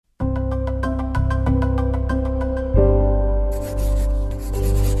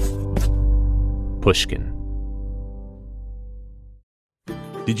Pushkin.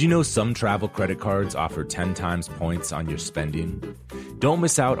 Did you know some travel credit cards offer 10 times points on your spending? Don't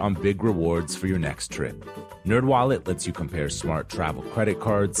miss out on big rewards for your next trip. NerdWallet lets you compare smart travel credit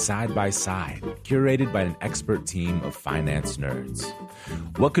cards side by side, curated by an expert team of finance nerds.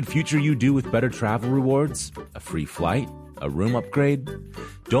 What could future you do with better travel rewards? A free flight? A room upgrade?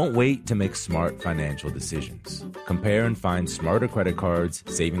 Don't wait to make smart financial decisions. Compare and find smarter credit cards,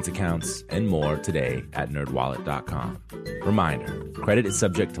 savings accounts, and more today at nerdwallet.com. Reminder, credit is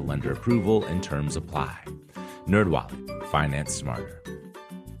subject to lender approval and terms apply. NerdWallet, finance smarter.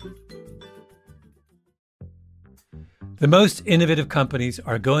 The most innovative companies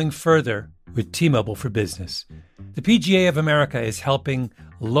are going further with T-Mobile for Business. The PGA of America is helping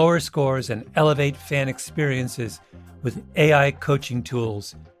lower scores and elevate fan experiences with AI coaching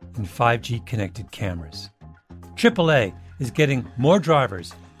tools and 5G connected cameras. AAA is getting more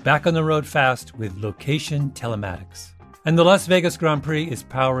drivers back on the road fast with location telematics. And the Las Vegas Grand Prix is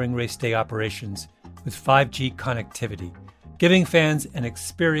powering race day operations with 5G connectivity, giving fans an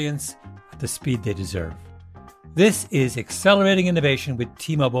experience at the speed they deserve. This is accelerating innovation with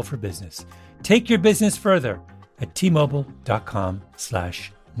T-Mobile for Business. Take your business further at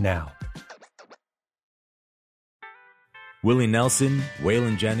T-Mobile.com/now. Willie Nelson,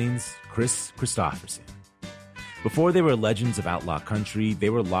 Waylon Jennings, Chris Christopherson. Before they were legends of outlaw country,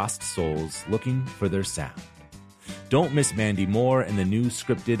 they were lost souls looking for their sound. Don't miss Mandy Moore in the new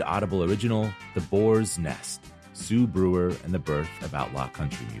scripted Audible original, The Boar's Nest, Sue Brewer and the Birth of Outlaw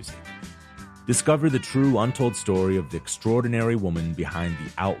Country Music. Discover the true untold story of the extraordinary woman behind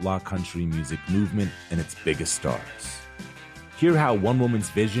the outlaw country music movement and its biggest stars. Hear how one woman's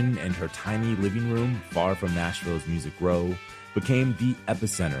vision and her tiny living room, far from Nashville's Music Row, became the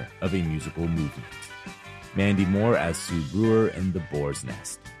epicenter of a musical movement. Mandy Moore as Sue Brewer in The Boar's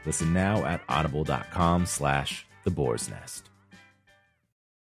Nest. Listen now at audible.com/The Boar's Nest.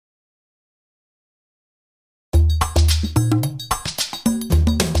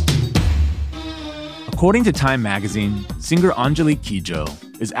 According to Time magazine, singer Angelique Kidjo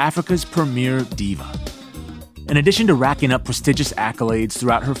is Africa's premier diva. In addition to racking up prestigious accolades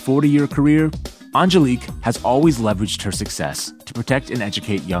throughout her 40-year career, Angelique has always leveraged her success to protect and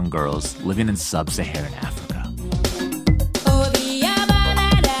educate young girls living in sub-Saharan Africa.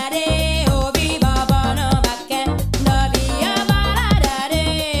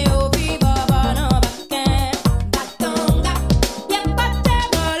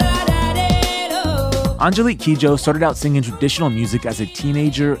 Angelique Kidjo started out singing traditional music as a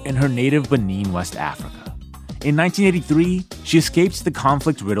teenager in her native Benin, West Africa. In 1983, she escaped the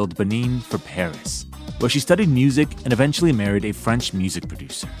conflict-riddled Benin for Paris, where she studied music and eventually married a French music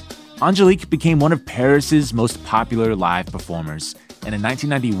producer. Angelique became one of Paris's most popular live performers, and in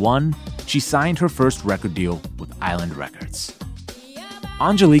 1991, she signed her first record deal with Island Records.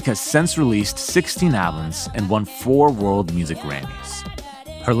 Angelique has since released 16 albums and won 4 World Music Grammys.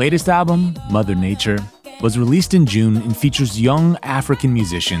 Her latest album, Mother Nature, was released in June and features young African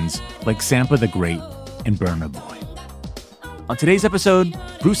musicians like Sampa the Great and Burna Boy. On today's episode,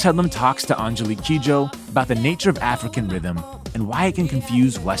 Bruce Headlam talks to Angelique Kidjo about the nature of African rhythm and why it can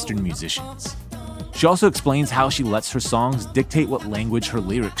confuse Western musicians. She also explains how she lets her songs dictate what language her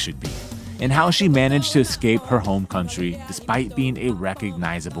lyrics should be, and how she managed to escape her home country despite being a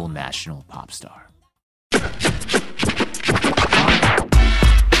recognizable national pop star.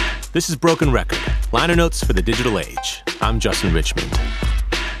 This is Broken Record, liner notes for the digital age. I'm Justin Richmond.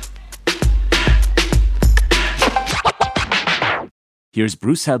 Here's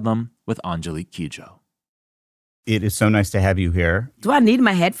Bruce Headlam with Angelique Kidjo. It is so nice to have you here. Do I need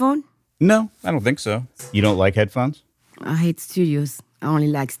my headphone? No, I don't think so. You don't like headphones? I hate studios. I only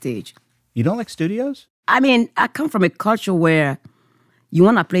like stage. You don't like studios? I mean, I come from a culture where you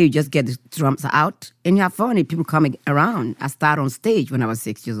want to play, you just get the drums out, and you have fun, and people coming around. I started on stage when I was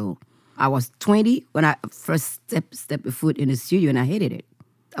 6 years old. I was 20 when I first stepped a foot in the studio, and I hated it.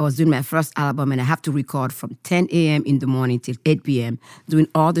 I was doing my first album, and I have to record from 10 a.m. in the morning till 8 p.m., doing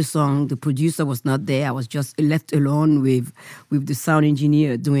all the songs. The producer was not there. I was just left alone with the sound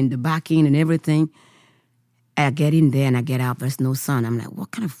engineer doing the backing and everything. I get in there, and I get out. There's no sound. I'm like,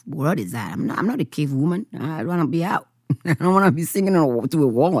 what kind of world is that? I'm not a cave woman. I want to be out. I don't want to be singing to a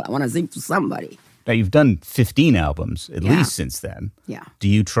wall. I want to sing to somebody. Now, you've done 15 albums, at least since then. Yeah. Do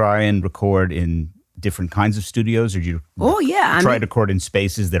you try and record in different kinds of studios, or do you try to record in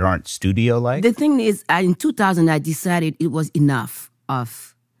spaces that aren't studio-like? The thing is, in 2000, I decided it was enough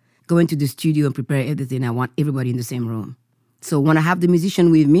of going to the studio and prepare everything. I want everybody in the same room. So when I have the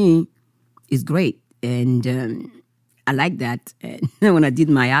musician with me, it's great. And I like that. And when I did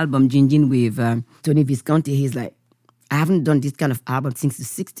my album, Gin Gin, with Tony Visconti, he's like, I haven't done this kind of album since the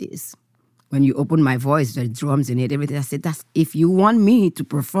 60s. When you open my voice, the drums in it, everything, I said, if you want me to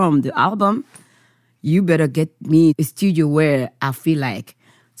perform the album, you better get me a studio where I feel like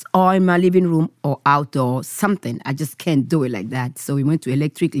it's all in my living room or outdoor, something. I just can't do it like that. So we went to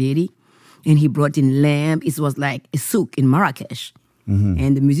Electric Lady, and he brought in lamp. It was like a souk in Marrakesh. Mm-hmm.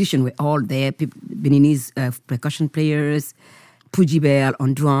 And the musicians were all there, Beninese percussion players, Puji Bell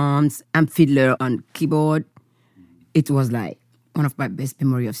on drums, Am Fiddler on keyboard. It was like one of my best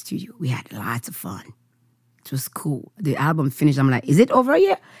memories of studio. We had lots of fun. It was cool. The album finished. I'm like, is it over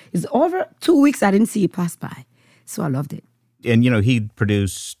yet? It's over. 2 weeks, I didn't see it pass by. So I loved it. And, he'd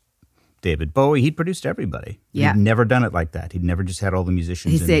produced David Bowie. He'd produced everybody. Yeah. He'd never done it like that. He'd never just had all the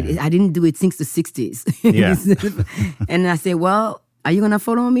musicians He said, there. I didn't do it since the 60s. Yeah. And I said, well, are you going to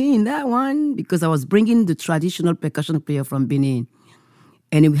follow me in that one? Because I was bringing the traditional percussion player from Benin.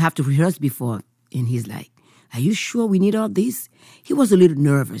 And we have to rehearse before. And he's like, are you sure we need all this? He was a little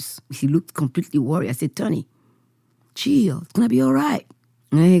nervous. He looked completely worried. I said, Tony, chill. It's going to be all right.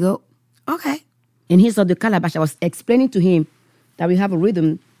 And he go, okay. And he saw the calabash. I was explaining to him that we have a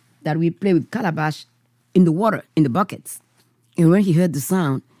rhythm that we play with calabash in the water, in the buckets. And when he heard the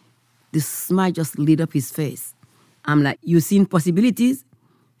sound, the smile just lit up his face. I'm like, you seen possibilities?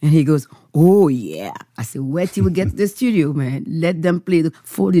 And he goes, oh, yeah. I said, wait till we get to the studio, man. Let them play the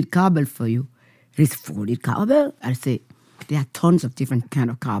folded cowbell for you. It's folded cowbell. I say, there are tons of different kind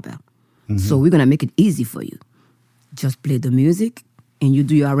of cowbell. Mm-hmm. So we're going to make it easy for you. Just play the music, and you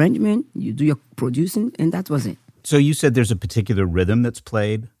do your arrangement, you do your producing, and that was it. So you said there's a particular rhythm that's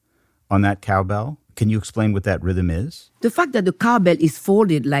played on that cowbell. Can you explain what that rhythm is? The fact that the cowbell is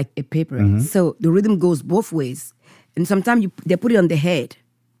folded like a paper, mm-hmm. so the rhythm goes both ways. And sometimes they put it on the head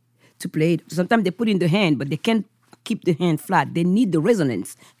to play it. Sometimes they put it in the hand, but they can't keep the hand flat. They need the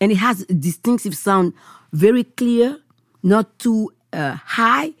resonance. And it has a distinctive sound, very clear, not too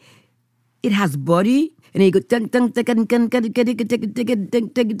high. It has body. And you go,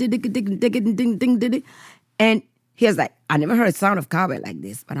 and he was like, I never heard a sound of cowbell like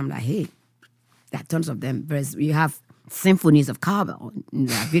this. But I'm like, hey, there are tons of them. Whereas you have symphonies of cowbell in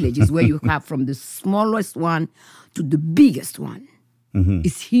the villages where you have from the smallest one to the biggest one. Mm-hmm.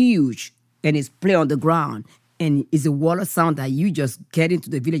 It's huge, and it's play on the ground. And it's a wall of sound that you just get into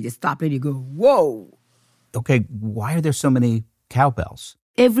the village and stop and you go, whoa. Okay, why are there so many cowbells?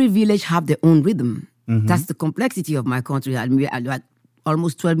 Every village have their own rhythm. Mm-hmm. That's the complexity of my country. I had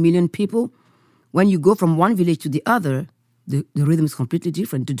almost 12 million people. When you go from one village to the other, the rhythm is completely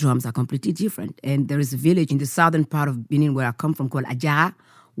different. The drums are completely different. And there is a village in the southern part of Benin where I come from called Ajah,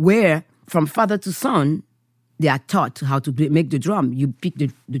 where from father to son, they are taught how to make the drum. You pick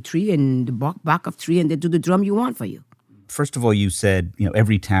the tree and the bark of tree, and they do the drum you want for you. First of all, you said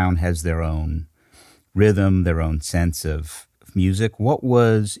every town has their own rhythm, their own sense of music.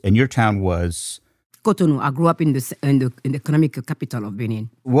 And your town was Cotonou. I grew up in the economic capital of Benin.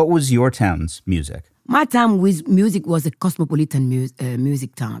 What was your town's music? My town with music was a cosmopolitan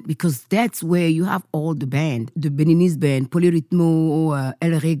music town, because that's where you have all the band, the Beninese band, Polyrythmo,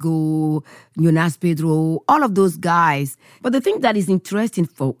 El Rego, Jonas Pedro, all of those guys. But the thing that is interesting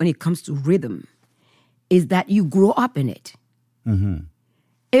when it comes to rhythm is that you grow up in it. Mm-hmm.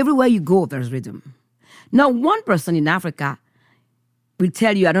 Everywhere you go, there's rhythm. Now, one person in Africa will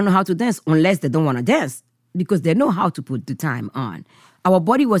tell you, I don't know how to dance, unless they don't want to dance, because they know how to put the time on. Our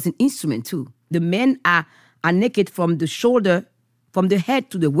body was an instrument too. The men are naked from the shoulder, from the head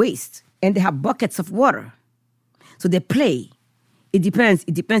to the waist, and they have buckets of water. So they play. It depends.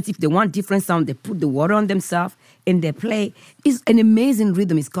 It depends if they want different sound. They put the water on themselves and they play. It's an amazing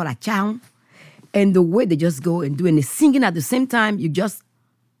rhythm. It's called a chow. And the way they just go and do, and they're singing at the same time,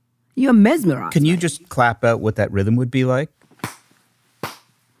 you're mesmerized. Can you just clap out what that rhythm would be like?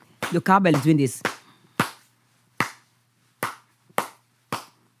 The cowbell is doing this.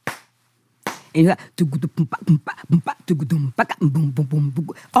 And you have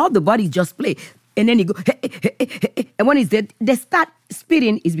all the body just play. And then you go, and when it's there, they start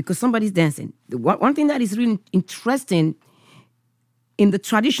spitting is because somebody's dancing. One thing that is really interesting in the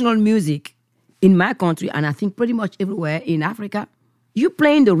traditional music in my country, and I think pretty much everywhere in Africa, you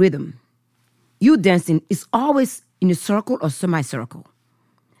playing the rhythm, you dancing, is always in a circle or semicircle.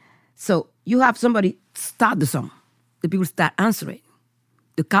 So you have somebody start the song, the people start answering,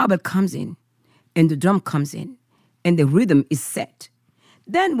 the cowbell comes in, and the drum comes in, and the rhythm is set.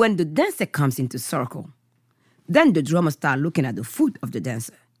 Then when the dancer comes into circle, then the drummer starts looking at the foot of the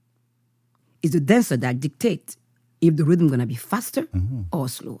dancer. It's the dancer that dictates if the rhythm going to be faster or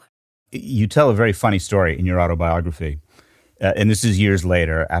slower. You tell a very funny story in your autobiography, and this is years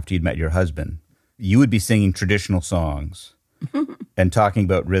later after you'd met your husband. You would be singing traditional songs and talking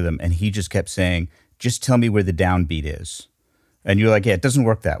about rhythm, and he just kept saying, just tell me where the downbeat is. And you're like, yeah, it doesn't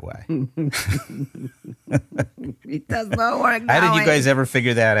work that way. It does not work that way. How did you guys ever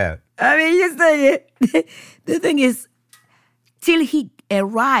figure that out? I mean, you say it. The thing is, till he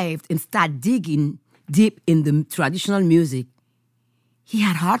arrived and started digging deep in the traditional music, he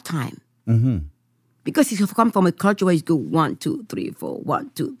had a hard time. Mm-hmm. Because he's come from a culture where you go 1, 2, 3, 4,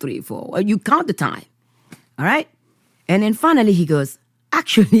 1, 2, 3, 4. Well, you count the time. All right? And then finally he goes,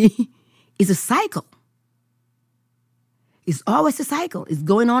 actually, it's a cycle. It's always a cycle. It's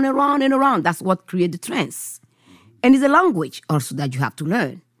going on around and around. That's what creates the trance. And it's a language also that you have to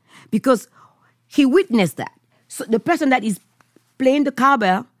learn. Because he witnessed that. So the person that is playing the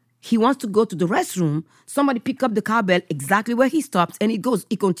cowbell, he wants to go to the restroom. Somebody pick up the cowbell exactly where he stops, and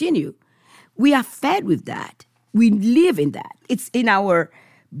it continues. We are fed with that. We live in that. It's in our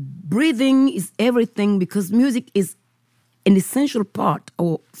breathing, is everything, because music is an essential part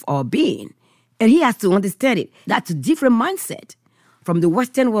of our being. And he has to understand it. That's a different mindset from the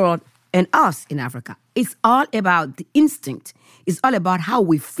Western world and us in Africa. It's all about the instinct. It's all about how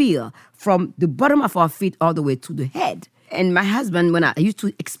we feel from the bottom of our feet all the way to the head. And my husband, when I used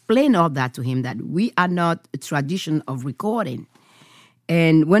to explain all that to him, that we are not a tradition of recording.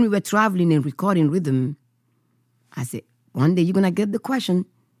 And when we were traveling and recording rhythm, I said, one day you're going to get the question.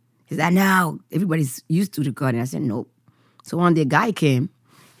 He said, no, everybody's used to recording. I said, nope. So one day a guy came.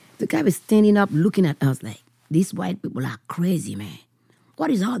 The guy was standing up looking at us like, these white people are crazy, man. What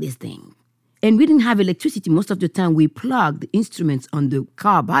is all this thing? And we didn't have electricity. Most of the time, we plugged the instruments on the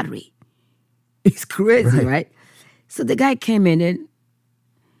car battery. It's crazy, right? So the guy came in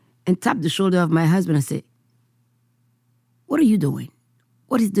and tapped the shoulder of my husband and said, what are you doing?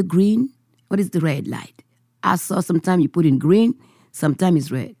 What is the green? What is the red light? I saw sometimes you put in green, sometimes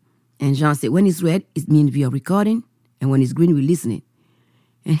it's red. And Jean said, when it's red, it means we are recording. And when it's green, we're listening.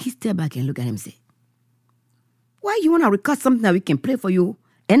 And he stepped back and looked at him and said, why you want to record something that we can play for you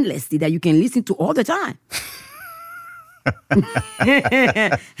endlessly, that you can listen to all the time?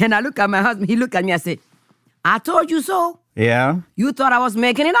 And I look at my husband, he looked at me and said, I told you so. Yeah. You thought I was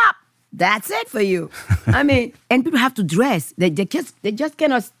making it up. That's it for you. I mean, and people have to dress. They just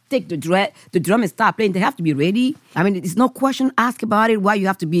cannot take the drum and start playing. They have to be ready. I mean, there's no question asked about it, why you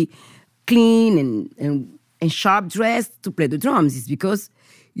have to be clean and sharp dressed to play the drums. It's because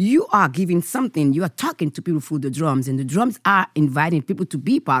you are giving something, you are talking to people through the drums, and the drums are inviting people to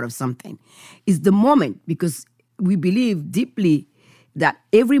be part of something. It's the moment, because we believe deeply that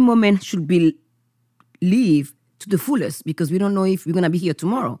every moment should be lived to the fullest, because we don't know if we're going to be here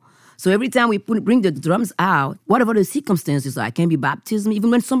tomorrow. So every time we bring the drums out, whatever the circumstances are, it can be baptism,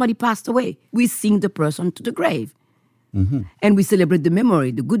 even when somebody passed away, we sing the person to the grave. Mm-hmm. And we celebrate the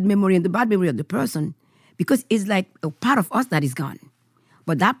memory, the good memory and the bad memory of the person, because it's like a part of us that is gone.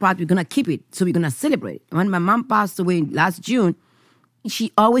 But that part, we're going to keep it, so we're going to celebrate it. When my mom passed away last June,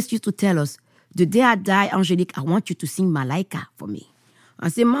 she always used to tell us, the day I die, Angelique, I want you to sing Malaika for me. I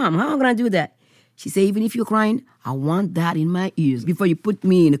said, Mom, how am I going to do that? She said, even if you're crying, I want that in my ears before you put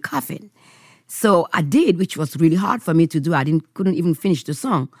me in a coffin. So I did, which was really hard for me to do. I couldn't even finish the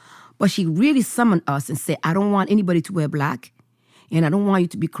song. But she really summoned us and said, I don't want anybody to wear black. And I don't want you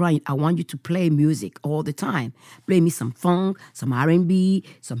to be crying. I want you to play music all the time. Play me some funk, some R&B,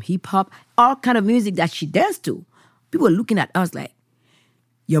 some hip-hop, all kind of music that she danced to. People were looking at us like,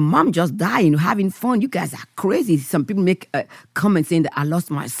 your mom just died, having fun. You guys are crazy. Some people make comments saying that I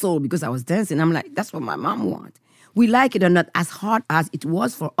lost my soul because I was dancing. I'm like, that's what my mom wants. We like it or not, as hard as it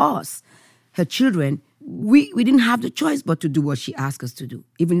was for us, her children, we didn't have the choice but to do what she asked us to do.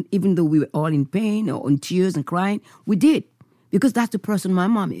 Even though we were all in pain or in tears and crying, we did. Because that's the person my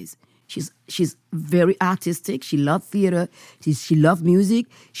mom is. She's very artistic. She loved theater. She loved music.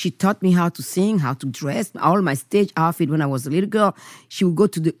 She taught me how to sing, how to dress. All my stage outfit when I was a little girl, she would go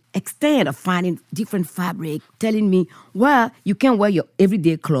to the extent of finding different fabric, telling me, well, you can't wear your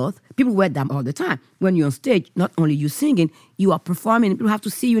everyday clothes. People wear them all the time. When you're on stage, not only you singing, you are performing. People have to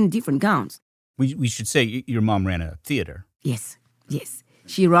see you in different gowns. We should say your mom ran a theater. Yes.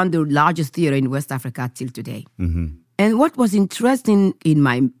 She ran the largest theater in West Africa till today. Mm-hmm. And what was interesting in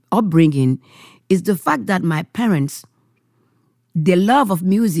my upbringing is the fact that my parents, their love of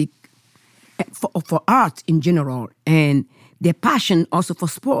music, for art in general, and their passion also for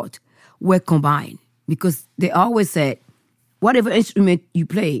sport were combined. Because they always said, whatever instrument you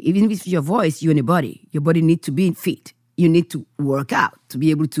play, even if it's your voice, your body needs to be fit. You need to work out to be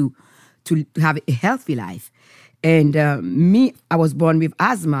able to have a healthy life. And I was born with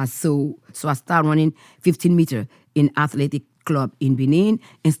asthma, so I started running 15-meter in athletic club in Benin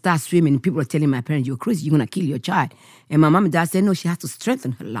and start swimming. People are telling my parents, "You're crazy, you're going to kill your child." And my mom and dad said, no, she has to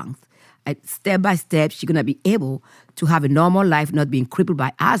strengthen her lungs. Step by step, she's going to be able to have a normal life, not being crippled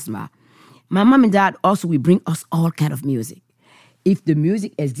by asthma. My mom and dad also will bring us all kind of music. If the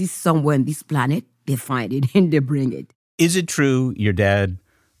music exists somewhere on this planet, they find it and they bring it. Is it true your dad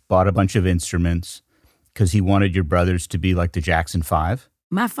bought a bunch of instruments because he wanted your brothers to be like the Jackson 5?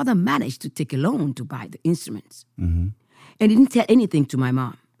 My father managed to take a loan to buy the instruments. Mm-hmm. And he didn't tell anything to my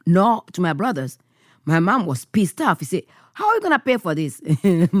mom, nor to my brothers. My mom was pissed off. He said, "How are you going to pay for this?"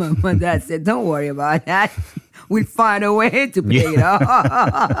 My dad said, "Don't worry about that. We'll find a way to pay it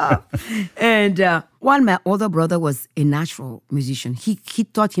off." And while my older brother was a natural musician, he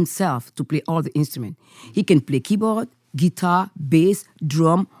taught himself to play all the instruments. He can play keyboard, guitar, bass,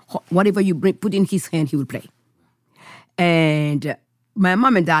 drum, whatever you put in his hand, he will play. And my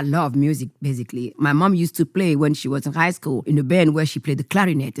mom and dad love music, basically. My mom used to play when she was in high school in a band where she played the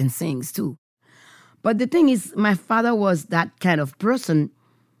clarinet and sings too. But the thing is, my father was that kind of person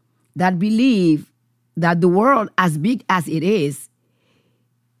that believed that the world, as big as it is,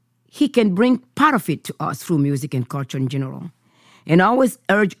 he can bring part of it to us through music and culture in general. And always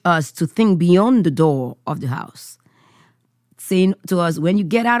urge us to think beyond the door of the house, saying to us, when you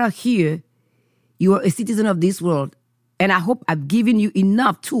get out of here, you are a citizen of this world. And I hope I've given you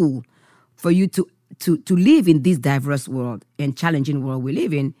enough tool for you to live in this diverse world and challenging world we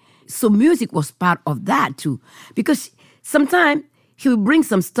live in. So music was part of that too. Because sometimes he would bring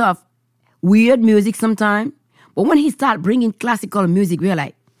some stuff, weird music sometimes. But when he started bringing classical music, we were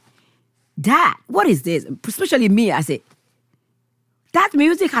like, "Dad, what is this?" Especially me, I said, "That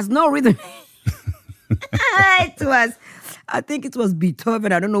music has no rhythm." I think it was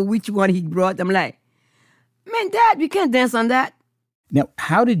Beethoven. I don't know which one he brought. I'm like, "Man, Dad, we can't dance on that." Now,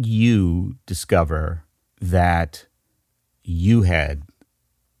 how did you discover that you had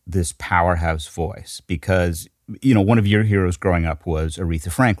this powerhouse voice? Because, one of your heroes growing up was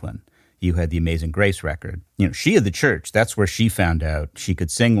Aretha Franklin. You had the Amazing Grace record. She of the church, that's where she found out she could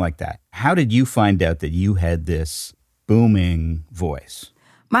sing like that. How did you find out that you had this booming voice?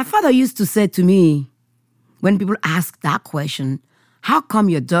 My father used to say to me, when people ask that question, "How come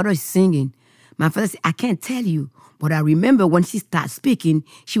your daughter is singing?" My father said, "I can't tell you, but I remember when she started speaking,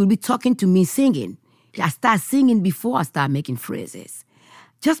 she would be talking to me singing. I started singing before I started making phrases.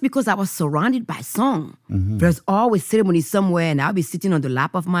 Just because I was surrounded by song. Mm-hmm. There's always ceremony somewhere, and I'll be sitting on the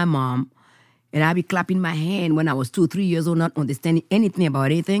lap of my mom, and I'll be clapping my hand when I was 2 or 3 years old, not understanding anything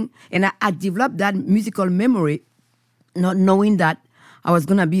about anything. And I developed that musical memory, not knowing that I was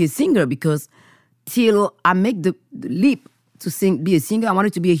going to be a singer, because till I make the leap to be a singer, I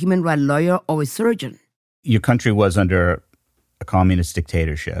wanted to be a human rights lawyer or a surgeon. Your country was under a communist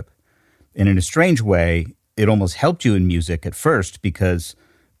dictatorship. And in a strange way, it almost helped you in music at first, because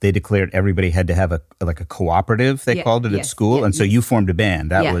they declared everybody had to have a cooperative, they called it at school. And so you formed a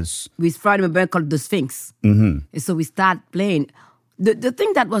band. We formed a band called The Sphinx. Mm-hmm. And so we started playing. The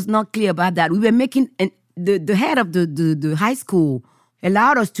thing that was not clear about that, we were making, the head of the high school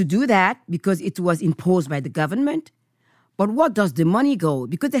allowed us to do that because it was imposed by the government. But what does the money go?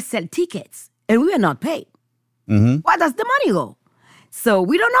 Because they sell tickets and we were not paid. Mm-hmm. Where does the money go? So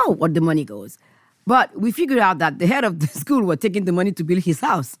we don't know what the money goes. But we figured out that the head of the school was taking the money to build his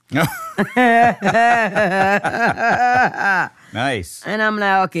house. Nice. And I'm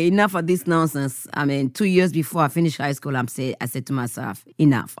like, okay, enough of this nonsense. 2 years before I finished high school, I said to myself,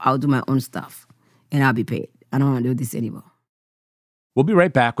 enough. I'll do my own stuff and I'll be paid. I don't want to do this anymore. We'll be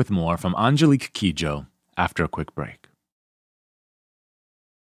right back with more from Angelique Kidjo after a quick break.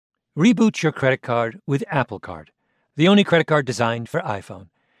 Reboot your credit card with Apple Card, the only credit card designed for iPhone.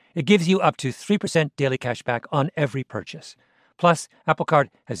 It gives you up to 3% daily cash back on every purchase. Plus, Apple Card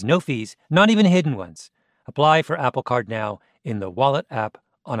has no fees, not even hidden ones. Apply for Apple Card now in the Wallet app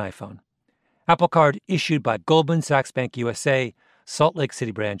on iPhone. Apple Card issued by Goldman Sachs Bank USA, Salt Lake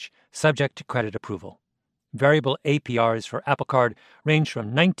City branch, subject to credit approval. Variable APRs for Apple Card range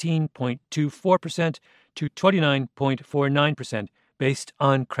from 19.24% to 29.49% based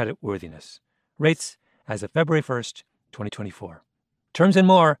on creditworthiness. Rates as of February 1st, 2024. Terms and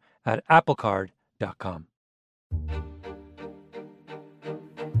more at applecard.com.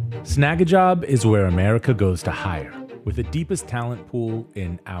 Snagajob is where America goes to hire, with the deepest talent pool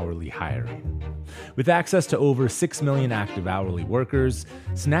in hourly hiring. With access to over 6 million active hourly workers,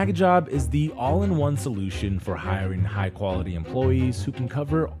 Snagajob is the all-in-one solution for hiring high-quality employees who can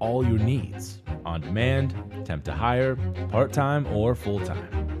cover all your needs, on demand, temp to hire, part-time, or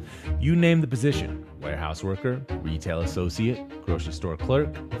full-time. You name the position, warehouse worker, retail associate, grocery store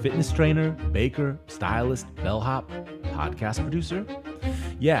clerk, fitness trainer, baker, stylist, bellhop, podcast producer?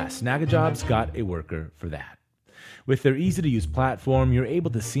 Yeah, Snagajob's got a worker for that. With their easy-to-use platform, you're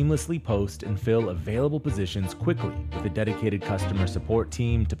able to seamlessly post and fill available positions quickly with a dedicated customer support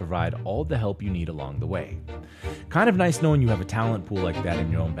team to provide all the help you need along the way. Kind of nice knowing you have a talent pool like that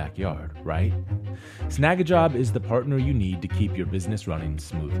in your own backyard, right? Snagajob is the partner you need to keep your business running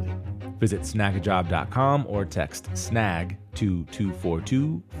smoothly. Visit snagajob.com or text SNAG to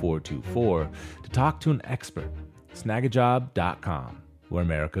 242-424 to talk to an expert. Snagajob.com, where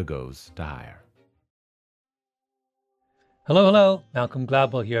America goes to hire. Hello. Malcolm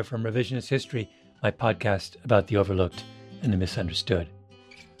Gladwell here from Revisionist History, my podcast about the overlooked and the misunderstood.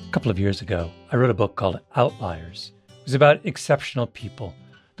 A couple of years ago, I wrote a book called Outliers. It was about exceptional people,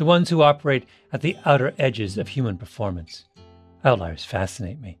 the ones who operate at the outer edges of human performance. Outliers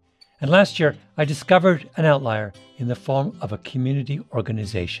fascinate me. And last year, I discovered an outlier in the form of a community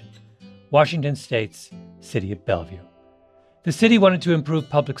organization, Washington State's City of Bellevue. The city wanted to improve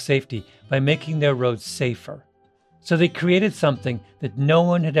public safety by making their roads safer. So they created something that no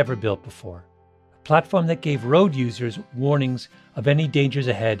one had ever built before, a platform that gave road users warnings of any dangers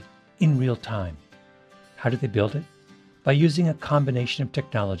ahead in real time. How did they build it? By using a combination of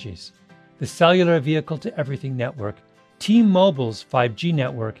technologies: the Cellular Vehicle to Everything network, T-Mobile's 5G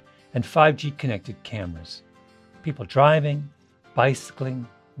network, and 5G connected cameras. People driving, bicycling,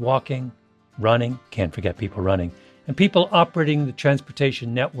 walking, running, can't forget people running, and people operating the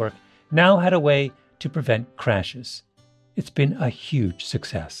transportation network now had a way to prevent crashes. It's been a huge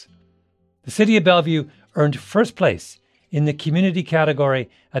success. The City of Bellevue earned first place in the community category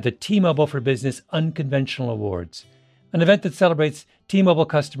at the T-Mobile for Business Unconventional Awards, an event that celebrates T-Mobile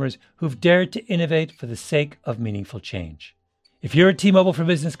customers who've dared to innovate for the sake of meaningful change. If you're a T-Mobile for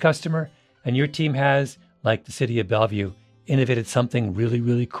Business customer and your team has, like the City of Bellevue, innovated something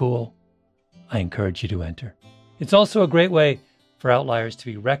really cool, I encourage you to enter. It's also a great way for outliers to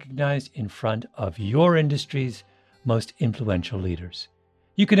be recognized in front of your industry's most influential leaders.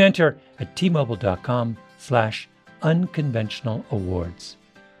 You can enter at tmobile.com/unconventional awards.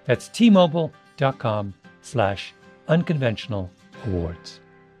 That's tmobile.com/unconventional awards.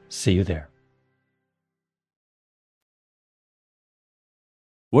 See you there.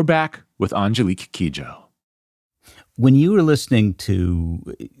 We're back with Angelique Kidjo. When you were listening to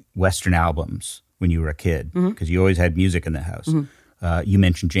Western albums when you were a kid, because you always had music in the house, you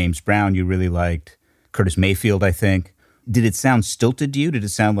mentioned James Brown you really liked, Curtis Mayfield, I think. Did it sound stilted to you? Did it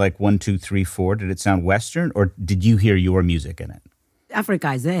sound like 1, 2, 3, 4? Did it sound Western? Or did you hear your music in it?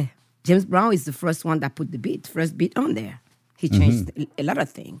 Africa is there. James Brown is the first one that put the first beat on there. He changed a lot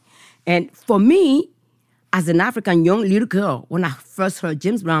of things. And for me, as an African young little girl, when I first heard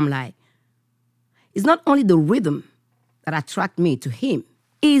James Brown, I'm like, it's not only the rhythm that attracted me to him,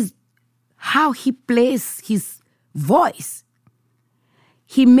 it's how he plays his voice.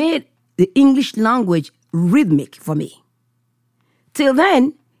 He made the English language rhythmic for me. Till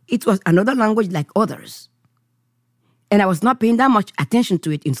then, it was another language like others. And I was not paying that much attention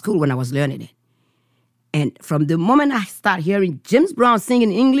to it in school when I was learning it. And from the moment I started hearing James Brown sing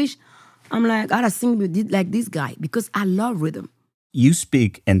in English, I'm like, I gotta sing like this guy because I love rhythm. You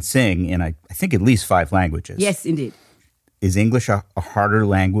speak and sing in, I think, at least 5 languages. Yes, indeed. Is English a harder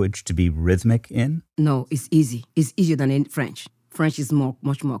language to be rhythmic in? No, it's easy. It's easier than in French. French is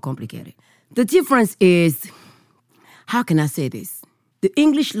much more complicated. The difference is, how can I say this? The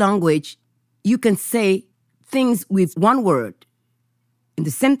English language, you can say things with one word. And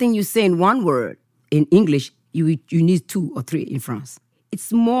the same thing you say in one word in English, you need 2 or 3 in France.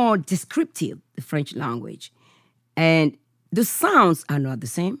 It's more descriptive, the French language. And the sounds are not the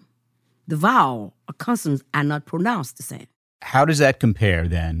same. The vowel or consonants are not pronounced the same. How does that compare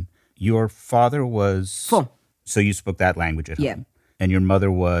then? Your father was... Fon. So you spoke that language at home? Yeah. And your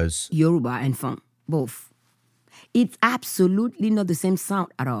mother was... Yoruba and Fon, both. It's absolutely not the same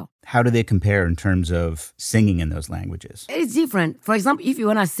sound at all. How do they compare in terms of singing in those languages? It's different. For example, if you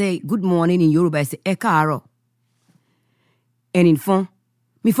want to say good morning in Yoruba, I say e kaaro. And in Fon,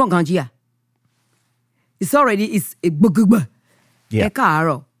 mi fon ganjia. It's a bugugba. Yeah. E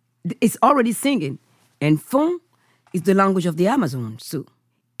kaaro. It's already singing. And Fon is the language of the Amazon, so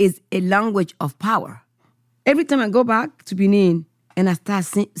it's a language of power. Every time I go back to Benin and I start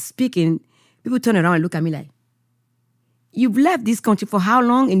speaking, people turn around and look at me like, you've left this country for how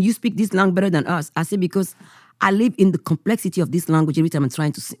long and you speak this language better than us? I say, because I live in the complexity of this language every time I'm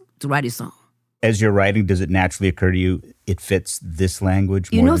trying to write a song. As you're writing, does it naturally occur to you it fits this language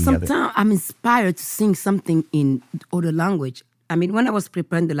more than the other? Sometimes I'm inspired to sing something in other language. I mean, when I was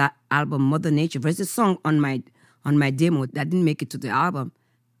preparing the album Mother Nature, there's a song on my demo that didn't make it to the album.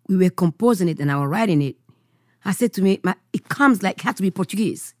 We were composing it and I was writing it. I said to me, it comes like it had to be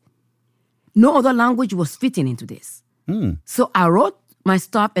Portuguese. No other language was fitting into this. So I wrote my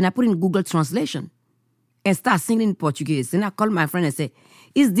stuff and I put it in Google Translation and start singing in Portuguese. And I called my friend and said,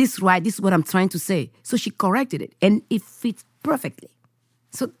 is this right? This is what I'm trying to say. So she corrected it and it fits perfectly.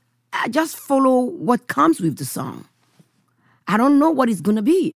 So I just follow what comes with the song. I don't know what it's going to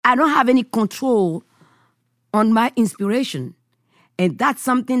be. I don't have any control on my inspiration. And that's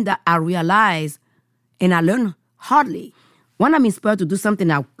something that I realize and I learn hardly. When I'm inspired to do something,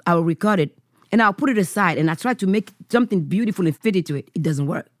 I'll record it and I'll put it aside and I try to make something beautiful and fit into it. It doesn't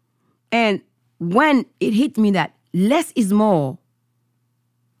work. And when it hit me that less is more,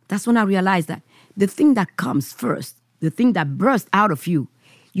 that's when I realized that the thing that comes first, the thing that bursts out of you,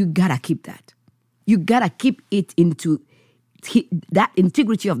 you gotta keep that. You gotta keep it into that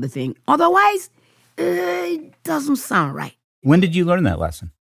integrity of the thing. Otherwise, it doesn't sound right. When did you learn that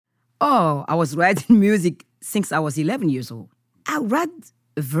lesson? Oh, I was writing music since I was 11 years old. I read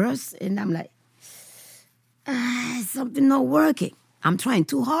a verse and I'm like, something not working. I'm trying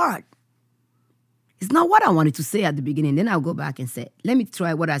too hard. It's not what I wanted to say at the beginning. Then I'll go back and say, let me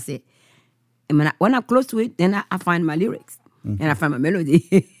try what I said. And when I'm close to it, then I find my lyrics. And I find my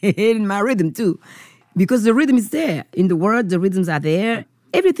melody and my rhythm too. Because the rhythm is there. In the word, the rhythms are there.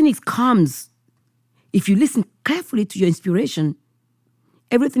 Everything comes. If you listen carefully to your inspiration,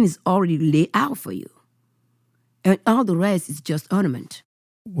 everything is already laid out for you. And all the rest is just ornament.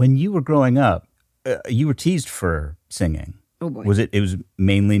 When you were growing up, you were teased for singing. Oh, boy. It was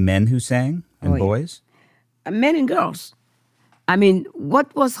mainly men who sang and boys? Yeah. Men and girls. I mean,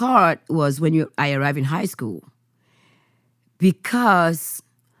 what was hard was when I arrived in high school. Because,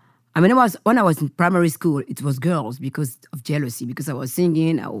 I mean, when I was in primary school, it was girls because of jealousy. Because I was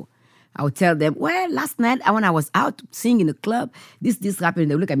singing, I would tell them, well, last night when I was out singing in the club, this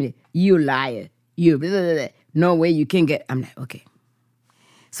happened. They would look at me, you liar, you, blah, blah, blah. No way you can get. I'm like, okay.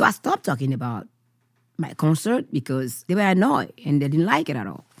 So I stopped talking about my concert because they were annoyed and they didn't like it at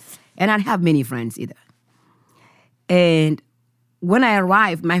all. And I didn't have many friends either. And when I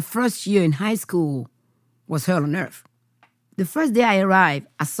arrived, my first year in high school was hell on earth. The first day I arrived,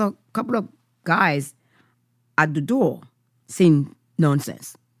 I saw a couple of guys at the door saying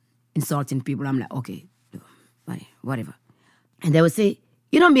nonsense, insulting people. I'm like, okay, whatever. And they would say,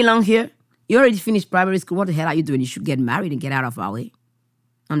 you don't belong here. You already finished primary school. What the hell are you doing? You should get married and get out of our way.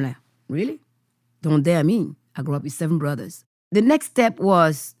 I'm like, really? Don't dare me. I grew up with 7 brothers. The next step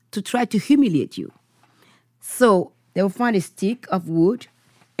was to try to humiliate you. So they will find a stick of wood,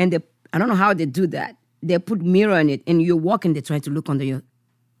 and I don't know how they do that. They put mirror in it, and you're walking, they're trying to look under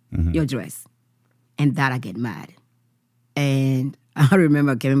your dress. And that I get mad. And I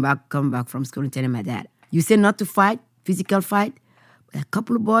remember coming back from school and telling my dad, you said not to fight, physical fight, but a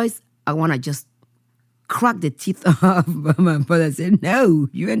couple of boys, I want to just crack the teeth off. My father said, no,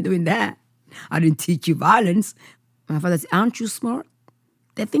 you ain't doing that. I didn't teach you violence. My father said, aren't you smart?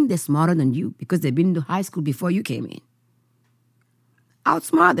 They think they're smarter than you because they've been to high school before you came in.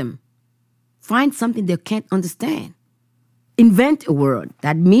 Outsmart them. Find something they can't understand. Invent a word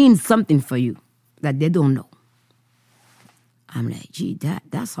that means something for you that they don't know. I'm like, gee,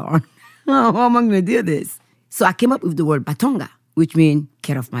 that's hard. How am I going to do this? So I came up with the word batonga, which means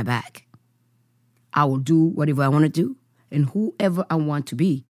get off my back. I will do whatever I want to do and whoever I want to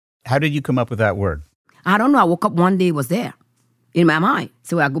be. How did you come up with that word? I don't know. I woke up one day, it was there in my mind.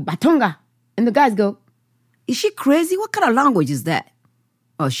 So I go, batonga. And the guys go, is she crazy? What kind of language is that?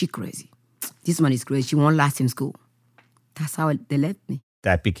 Oh, she crazy. This one is crazy. She won't last in school. That's how they left me.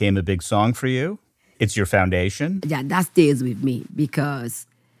 That became a big song for you? It's your foundation? Yeah, that stays with me because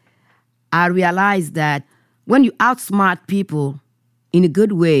I realized that when you outsmart people in a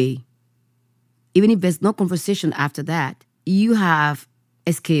good way, even if there's no conversation after that, you have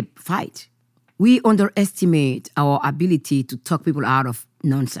escape fight. We underestimate our ability to talk people out of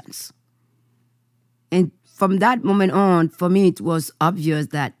nonsense. And from that moment on, for me, it was obvious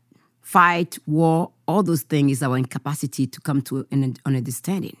that fight, war, all those things is our incapacity to come to an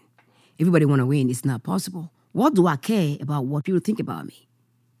understanding. Everybody want to win. It's not possible. What do I care about what people think about me?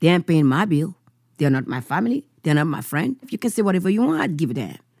 They ain't paying my bill. They're not my family. They're not my friend. If you can say whatever you want, I'd give a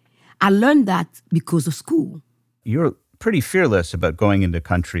damn. I learned that because of school. You're pretty fearless about going into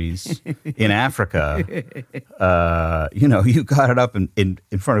countries in Africa. You got it up in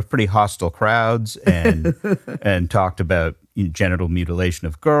front of pretty hostile crowds and talked about genital mutilation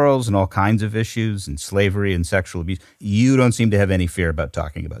of girls and all kinds of issues and slavery and sexual abuse. You don't seem to have any fear about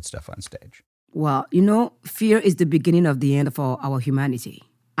talking about stuff on stage. Well, fear is the beginning of the end of our humanity.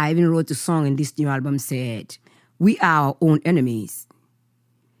 I even wrote a song in this new album said, we are our own enemies.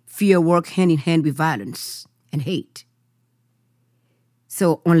 Fear works hand in hand with violence and hate.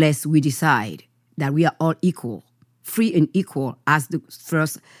 So unless we decide that we are all equal, free and equal as the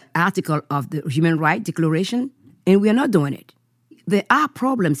first article of the Human Rights Declaration, and we are not doing it. There are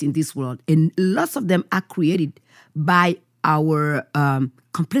problems in this world, and lots of them are created by our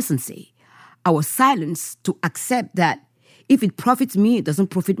complacency, our silence to accept that if it profits me, it doesn't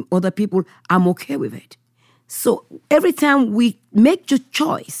profit other people, I'm okay with it. So every time we make the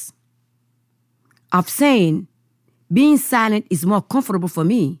choice of saying being silent is more comfortable for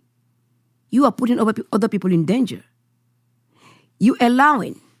me, you are putting other people in danger. You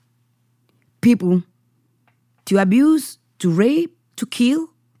allowing people to abuse, to rape, to kill,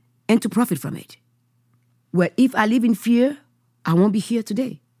 and to profit from it. Well, if I live in fear, I won't be here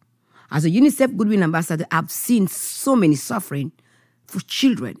today. As a UNICEF Goodwill Ambassador, I've seen so many suffering for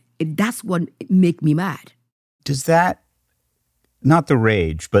children, and that's what makes me mad. Does that, not the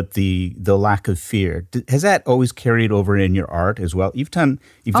rage, but the lack of fear, has that always carried over in your art as well? You've done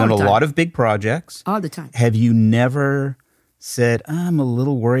a lot of big projects. All the time. Have you never said, I'm a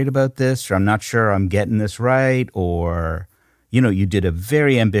little worried about this, or I'm not sure I'm getting this right, or, you did a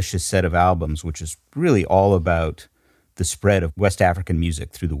very ambitious set of albums, which is really all about the spread of West African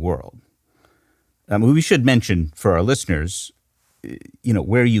music through the world. We should mention for our listeners,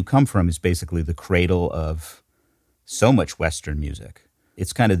 where you come from is basically the cradle of so much Western music.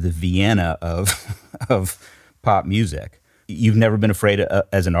 It's kind of the Vienna of pop music. You've never been afraid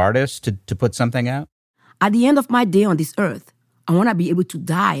as an artist to put something out? At the end of my day on this earth, I want to be able to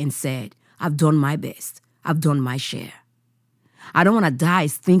die and say, I've done my best. I've done my share. I don't want to die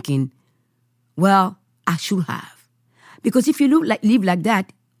thinking, well, I should have. Because if you live like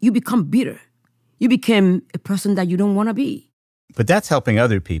that, you become bitter. You become a person that you don't want to be. But that's helping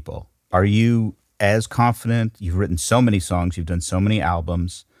other people. Are you as confident? You've written so many songs. You've done so many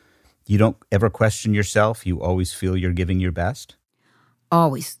albums. You don't ever question yourself? You always feel you're giving your best?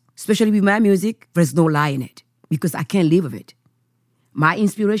 Always. Especially with my music, there's no lie in it because I can't live with it. My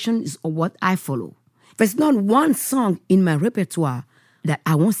inspiration is what I follow. There's not one song in my repertoire that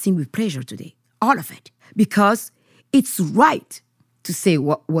I won't sing with pleasure today. All of it. Because it's right to say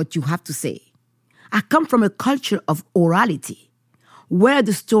what you have to say. I come from a culture of orality, where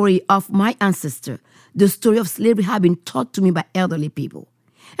the story of my ancestor, the story of slavery have been taught to me by elderly people.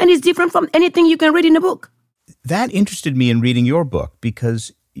 And it's different from anything you can read in a book. That interested me in reading your book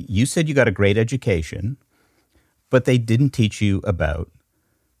because you said you got a great education, but they didn't teach you about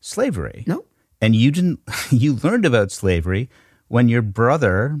slavery. No. And you learned about slavery when your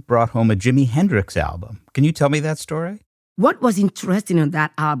brother brought home a Jimi Hendrix album. Can you tell me that story? What was interesting on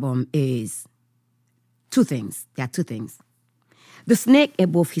that album is two things. There are two things. The snake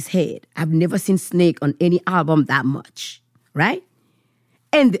above his head. I've never seen snake on any album that much, right?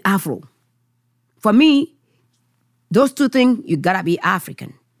 And the afro. For me, those two things, you gotta be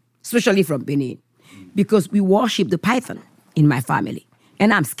African, especially from Benin, because we worship the python in my family,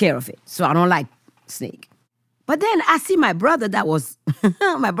 and I'm scared of it, so I don't like snake. But then I see my brother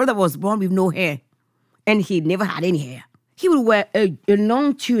my brother was born with no hair, and he never had any hair. He would wear a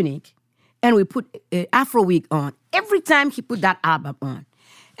long tunic, and we put an Afro wig on every time he put that album on.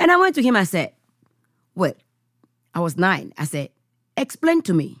 And I went to him, I said, well, I was 9. I said, explain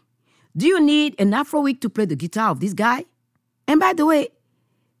to me, do you need an Afro wig to play the guitar of this guy? And by the way,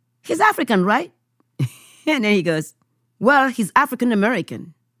 he's African, right? And then he goes, well, he's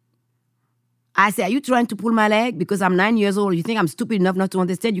African-American. I said, are you trying to pull my leg because I'm 9 years old? You think I'm stupid enough not to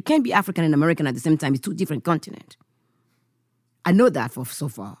understand? You can't be African and American at the same time. It's two different continents. I know that for so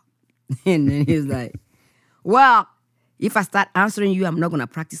far. And then he was like, well, if I start answering you, I'm not going to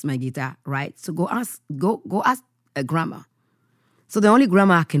practice my guitar, right? So go ask a grandma. So the only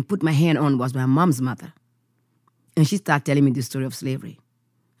grandma I can put my hand on was my mom's mother. And she started telling me the story of slavery.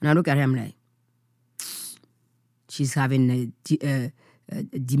 And I look at her, I'm like, she's having a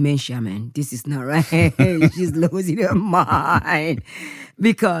dementia, man. This is not right. She's losing her mind.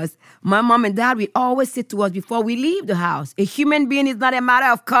 Because my mom and dad, we always say to us before we leave the house, a human being is not a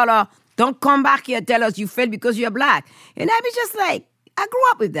matter of color. Don't come back here and tell us you failed because you're black. And I was just like, I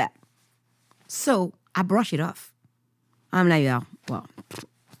grew up with that. So I brush it off. I'm like, yeah, well,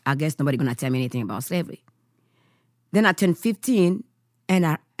 I guess nobody's going to tell me anything about slavery. Then I turned 15 and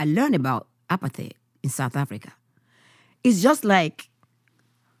I learned about apartheid in South Africa. It's just like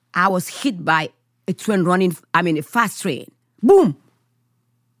I was hit by a train a fast train. Boom!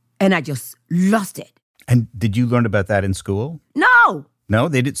 And I just lost it. And did you learn about that in school? No! No,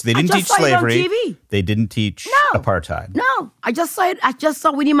 they didn't teach saw it on slavery. TV. They didn't teach apartheid. No, I just saw it. I just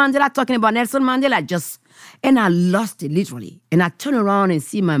saw Winnie Mandela talking about Nelson Mandela. And I lost it literally. And I turn around and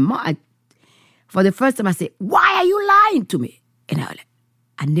see my mom. For the first time, I said, "Why are you lying to me?" And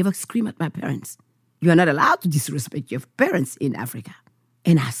I never scream at my parents. You are not allowed to disrespect your parents in Africa.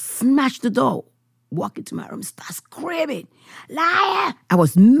 And I smashed the door, walk into my room, start screaming, "Liar!" I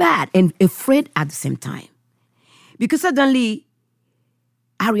was mad and afraid at the same time. Because suddenly,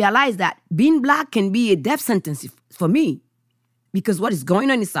 I realized that being black can be a death sentence for me because what is going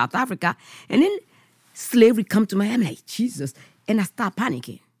on in South Africa. And then slavery come to my head. I'm like, Jesus. And I start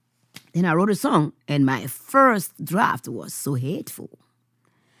panicking. Then I wrote a song, and my first draft was so hateful.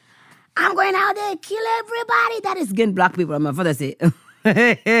 I'm going out there and kill everybody that is against black people. And my father said,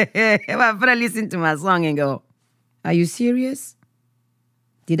 my father listened to my song and go, "Are you serious?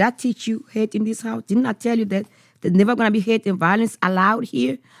 Did I teach you hate in this house? Didn't I tell you that there's never going to be hate and violence allowed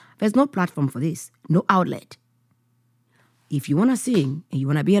here? There's no platform for this, no outlet. If you want to sing and you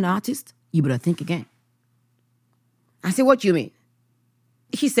want to be an artist, you better think again." I said, "What do you mean?"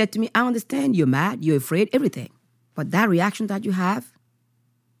 He said to me, "I understand you're mad, you're afraid, everything. But that reaction that you have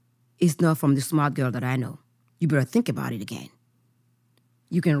is not from the smart girl that I know. You better think about it again.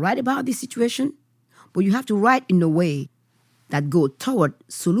 You can write about this situation, but you have to write in a way that go toward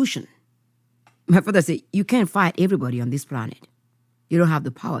solution." My father said, "You can't fight everybody on this planet. You don't have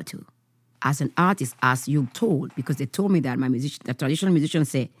the power to. As an artist, as you're told, because they told me that the traditional musicians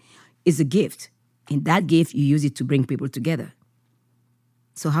say, it's a gift. And that gift, you use it to bring people together.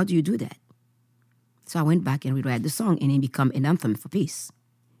 So how do you do that?" So I went back and rewrote the song, and it became an anthem for peace.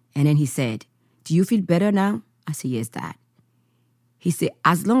 And then he said, "Do you feel better now?" I said, "Yes, Dad." He said,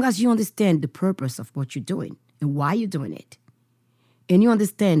 "As long as you understand the purpose of what you're doing and why you're doing it, and you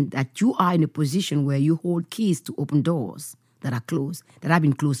understand that you are in a position where you hold keys to open doors that are closed, that have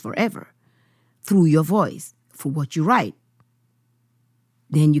been closed forever, through your voice, through what you write,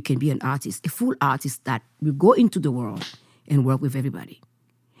 then you can be an artist, a full artist that will go into the world and work with everybody."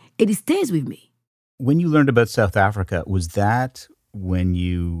 It stays with me. When you learned about South Africa, was that when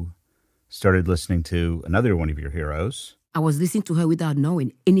you started listening to another one of your heroes? I was listening to her without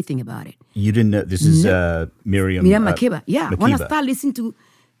knowing anything about it. You didn't know? This is Miriam Makeba. Yeah, Makeba. when I started listening to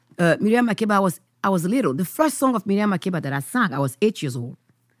Miriam Makeba, I was little. The first song of Miriam Makeba that I sang, I was 8 years old.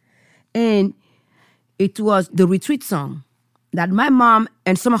 And it was the retreat song that my mom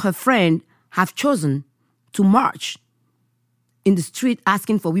and some of her friends have chosen to march in the street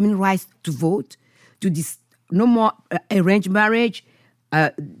asking for women's rights to vote, to no more arranged marriage,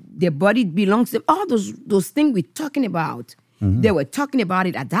 their body belongs to them. All those things we're talking about, they were talking about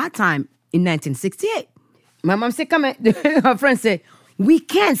it at that time in 1968. My mom said, "Come in." Her friend said, "We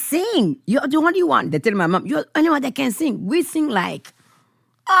can't sing. You're the only one." They tell my mom, "You're the only one that can sing. We sing like,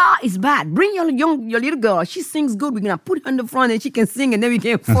 it's bad. Bring your little girl. She sings good. We're going to put her in the front and she can sing and then we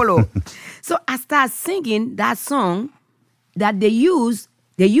can follow." So I started singing that song that they use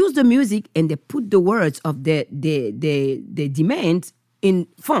the music and they put the words of the demand in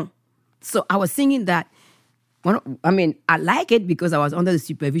fun. So I was singing that. I like it because I was under the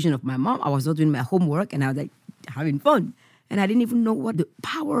supervision of my mom. I was not doing my homework and I was like having fun. And I didn't even know what the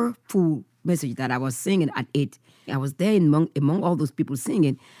powerful message that I was singing at 8. I was there among all those people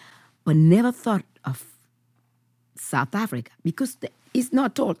singing, but never thought of South Africa because it's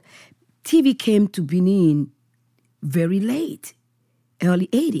not told. TV came to Benin very late, early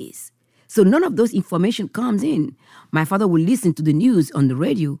 80s. So none of those information comes in. My father would listen to the news on the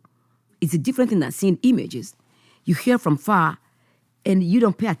radio. It's a different thing than seeing images. You hear from far and you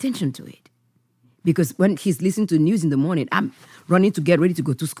don't pay attention to it. Because when he's listening to the news in the morning, I'm running to get ready to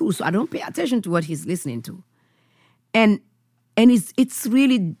go to school, so I don't pay attention to what he's listening to. And it's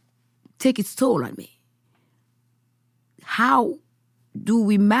really take its toll on me. How do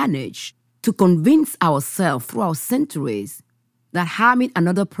we manage to convince ourselves through our centuries that harming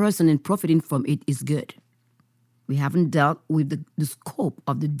another person and profiting from it is good? We haven't dealt with the scope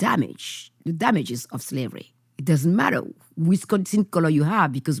of the damages of slavery. It doesn't matter which skin color you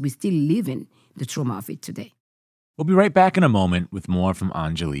have because we still live in the trauma of it today. We'll be right back in a moment with more from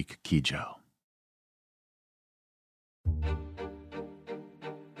Angelique Kidjo.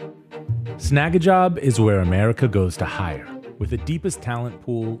 Snagajob is where America goes to hire, with the deepest talent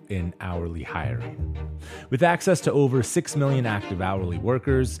pool in hourly hiring. With access to over 6 million active hourly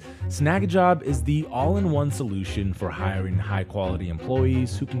workers, Snagajob is the all-in-one solution for hiring high-quality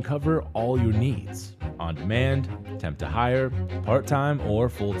employees who can cover all your needs, on demand, temp to hire, part-time, or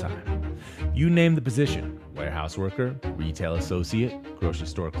full-time. You name the position: warehouse worker, retail associate, grocery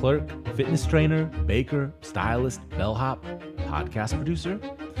store clerk, fitness trainer, baker, stylist, bellhop. podcast producer?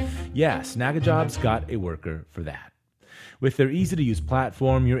 Yeah, Snagajob's got a worker for that. With their easy-to-use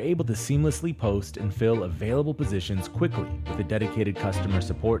platform, you're able to seamlessly post and fill available positions quickly with a dedicated customer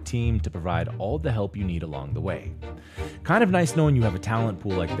support team to provide all the help you need along the way. Kind of nice knowing you have a talent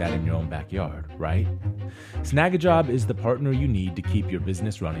pool like that in your own backyard, right? Snagajob is the partner you need to keep your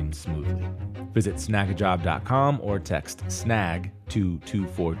business running smoothly. Visit snagajob.com or text SNAG to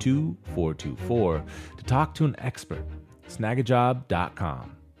 242-424 to talk to an expert.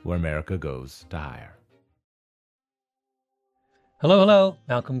 Snagajob.com, where America goes to hire. Hello.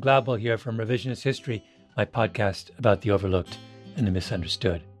 Malcolm Gladwell here from Revisionist History, my podcast about the overlooked and the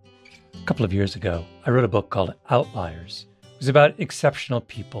misunderstood. A couple of years ago, I wrote a book called Outliers. It was about exceptional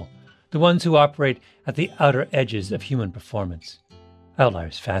people, the ones who operate at the outer edges of human performance.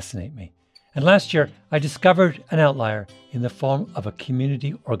 Outliers fascinate me. And last year, I discovered an outlier in the form of a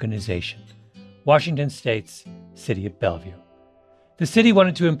community organization, Washington State's City of Bellevue. The city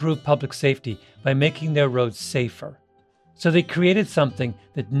wanted to improve public safety by making their roads safer. So they created something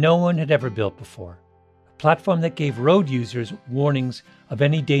that no one had ever built before, a platform that gave road users warnings of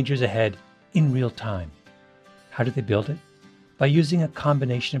any dangers ahead in real time. How did they build it? By using a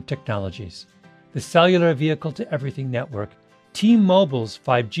combination of technologies: the Cellular Vehicle to Everything network, T-Mobile's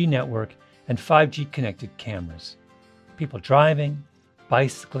 5G network, and 5G connected cameras. People driving,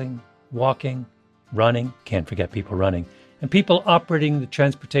 bicycling, walking, running, can't forget people running, and people operating the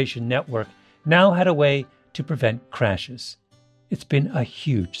transportation network now had a way to prevent crashes. It's been a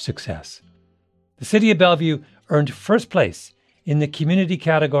huge success. The City of Bellevue earned first place in the community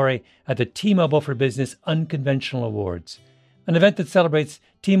category at the T-Mobile for Business Unconventional Awards, an event that celebrates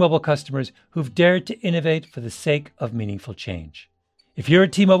T-Mobile customers who've dared to innovate for the sake of meaningful change. If you're a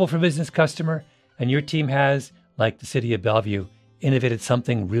T-Mobile for Business customer and your team has, like the City of Bellevue, innovated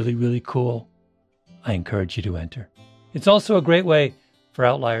something really, really cool, I encourage you to enter. It's also a great way for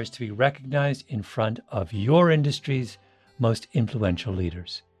Outliers to be recognized in front of your industry's most influential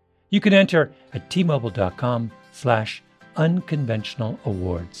leaders. You can enter at tmobile.com/unconventional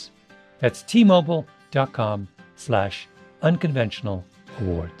awards. That's tmobile.com/unconventional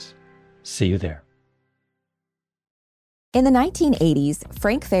awards. See you there. In the 1980s,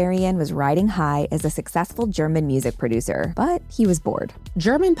 Frank Farian was riding high as a successful German music producer, but he was bored.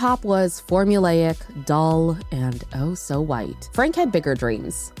 German pop was formulaic, dull, and oh so white. Frank had bigger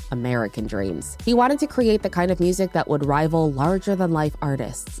dreams, American dreams. He wanted to create the kind of music that would rival larger-than-life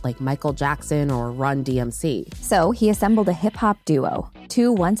artists like Michael Jackson or Run DMC. So he assembled a hip-hop duo,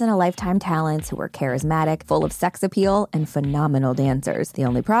 two once-in-a-lifetime talents who were charismatic, full of sex appeal, and phenomenal dancers. The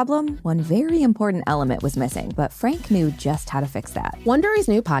only problem? One very important element was missing, but Frank knew just how to fix that. Wondery's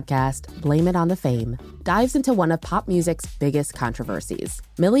new podcast, Blame It on the Fame, dives into one of pop music's biggest controversies.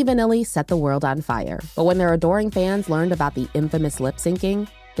 Milli Vanilli set the world on fire, but when their adoring fans learned about the infamous lip-syncing,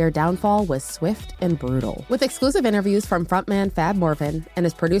 their downfall was swift and brutal. With exclusive interviews from frontman Fab Morvan and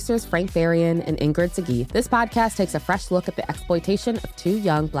his producers Frank Farian and Ingrid Sagi, this podcast takes a fresh look at the exploitation of two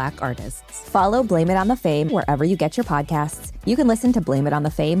young Black artists. Follow Blame It on the Fame wherever you get your podcasts. You can listen to Blame It on the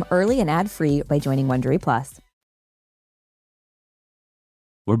Fame early and ad-free by joining Wondery Plus.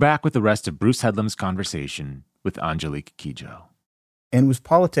 We're back with the rest of Bruce Headlam's conversation with Angelique Kidjo. And it was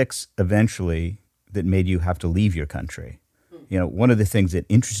politics eventually that made you have to leave your country. You know, one of the things that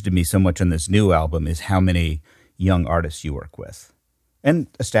interested me so much on this new album is how many young artists you work with. And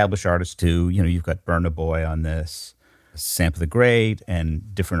established artists too. You know, you've got Burna Boy on this, Sampa the Great,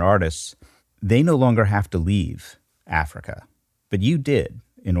 and different artists. They no longer have to leave Africa. But you did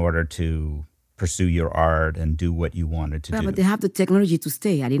in order to pursue your art and do what you wanted to do. But they have the technology to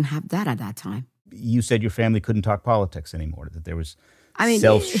stay. I didn't have that at that time. You said your family couldn't talk politics anymore, that there was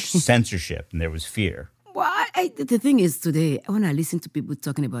self-censorship and there was fear. Well, the thing is today, when I listen to people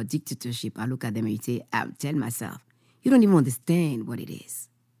talking about dictatorship, I look at them and I tell myself, you don't even understand what it is.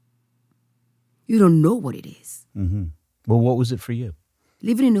 You don't know what it is. Mm-hmm. Well, what was it for you?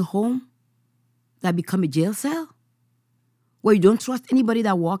 Living in a home that become a jail cell, where you don't trust anybody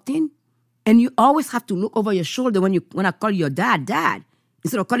that walked in, and you always have to look over your shoulder when I call your dad,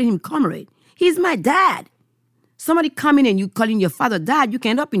 instead of calling him comrade. He's my dad. Somebody come in and you calling your father dad, you can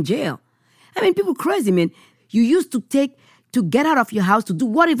end up in jail. I mean, people crazy, man. You used to get out of your house to do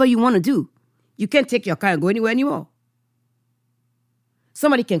whatever you want to do. You can't take your car and go anywhere anymore.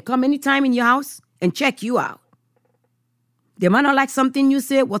 Somebody can come anytime in your house and check you out. They might not like something you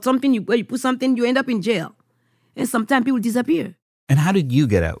say, or where you put something, you end up in jail. And sometimes people disappear. And how did you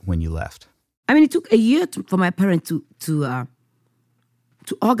get out when you left? I mean, it took a year for my parents to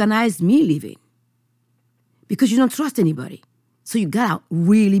organize me leaving. Because you don't trust anybody. So you gotta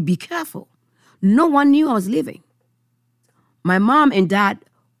really be careful. No one knew I was leaving. My mom and dad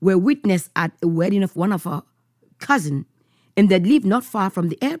were witness at a wedding of one of our cousins, and they lived not far from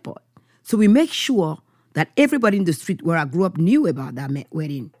the airport. So we make sure that everybody in the street where I grew up knew about that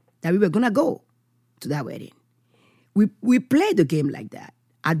wedding, that we were going to go to that wedding. We played the game like that.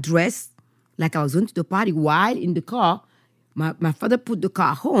 I dressed like I was going to the party while in the car. My father put the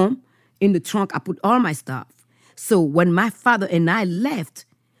car home. In the trunk, I put all my stuff. So when my father and I left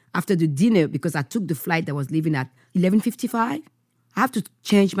after the dinner, because I took the flight that was leaving at 11:55, I have to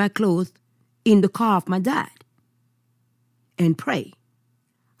change my clothes in the car of my dad and pray.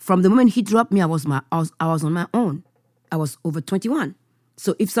 From the moment he dropped me, I was on my own. I was over 21.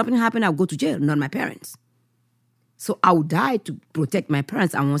 So if something happened, I would go to jail, not my parents. So I would die to protect my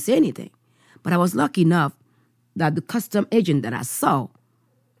parents. I won't say anything. But I was lucky enough that the custom agent that I saw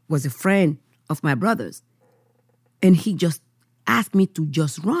was a friend of my brother's. And he just asked me to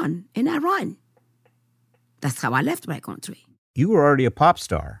just run, and I ran. That's how I left my country. You were already a pop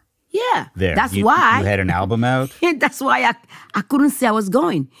star. Yeah. There. That's You why. had an album out. That's why I couldn't say I was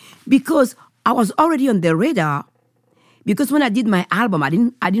going. Because I was already on the radar. Because when I did my album, I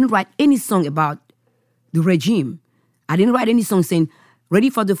didn't write any song about the regime. I didn't write any song saying, ready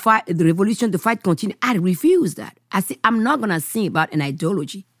for the fight, the revolution, the fight continue. I refused that. I said, I'm not going to sing about an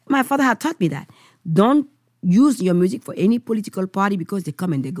ideology. My father had taught me that. Don't use your music for any political party because they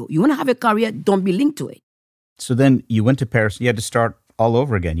come and they go. You want to have a career, don't be linked to it. So then you went to Paris. You had to start all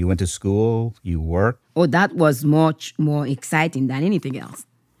over again. You went to school, you worked. Oh, that was much more exciting than anything else.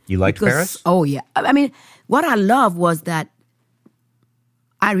 You liked Paris? Oh, yeah. I mean, what I loved was that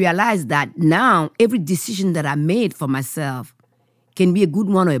I realized that now every decision that I made for myself can be a good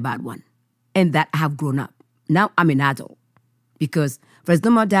one or a bad one. And that I have grown up. Now I'm an adult. Because there's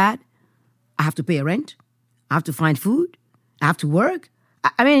no more dad. I have to pay rent. I have to find food. I have to work.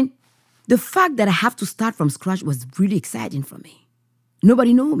 I mean, the fact that I have to start from scratch was really exciting for me.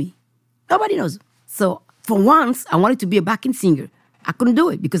 Nobody knew me. Nobody knows. So for once, I wanted to be a backing singer. I couldn't do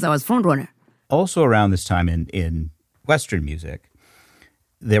it because I was front runner. Also around this time in Western music,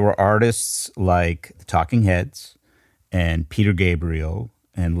 there were artists like the Talking Heads and Peter Gabriel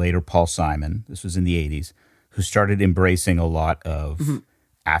and later Paul Simon, this was in the 80s, who started embracing a lot of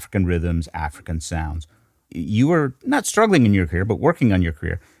African rhythms, African sounds. You were not struggling in your career, but working on your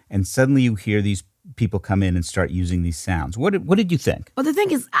career. And suddenly you hear these people come in and start using these sounds. What did you think? Well, the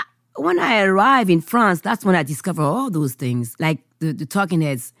thing is, when I arrived in France, that's when I discovered all those things, like the Talking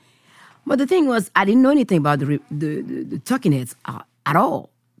Heads. But the thing was, I didn't know anything about the Talking Heads at all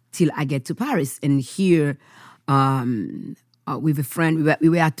till I get to Paris and hear with a friend. We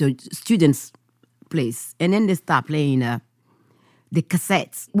were at a student's place, and then they start playing the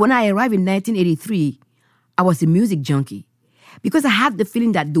cassettes. When I arrived in 1983, I was a music junkie because I had the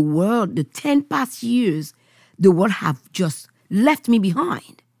feeling that the world, the 10 past years, the world have just left me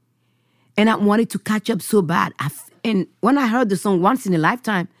behind. And I wanted to catch up so bad. And when I heard the song Once in a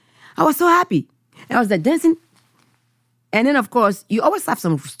Lifetime, I was so happy. And I was like dancing. And then, of course, you always have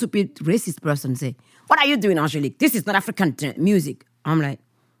some stupid racist person say, "What are you doing, Angelique? This is not African music." I'm like,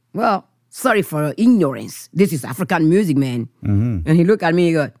 well, sorry for ignorance. This is African music, man. Mm-hmm. And he looked at me and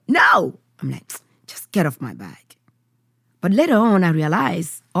he goes, "No." I'm like, just get off my back. But later on, I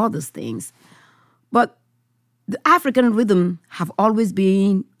realized all those things. But the African rhythm have always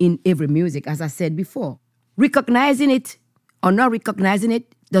been in every music, as I said before. Recognizing it or not recognizing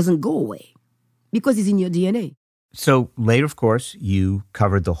it doesn't go away because it's in your DNA. So later, of course, you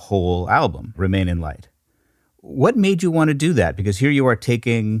covered the whole album, Remain in Light. What made you want to do that? Because here you are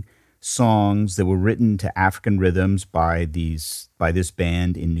taking songs that were written to African rhythms by this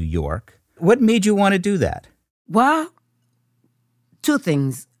band in New York. What made you want to do that? Well, two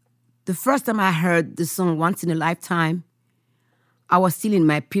things. The first time I heard the song Once in a Lifetime, I was still in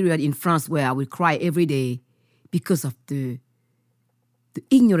my period in France where I would cry every day because of the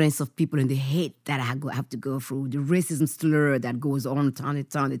ignorance of people and the hate that I have to go through, the racism slur that goes on time. Every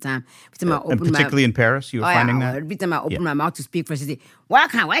time I open and particularly in Paris, you were finding that? Every time I open my mouth to speak French, I say, why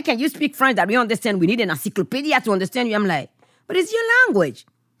can't you speak French that we understand? We need an encyclopedia to understand you. I'm like, but it's your language.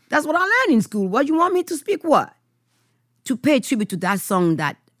 That's what I learned in school. What you want me to speak what? To pay tribute to that song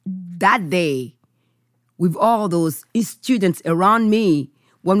that day, with all those students around me,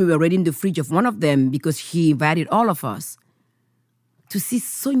 when we were reading the fridge of one of them, because he invited all of us, to see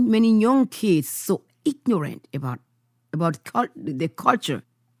so many young kids so ignorant about the culture.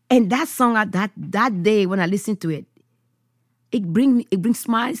 And that song at that day, when I listened to it, it brings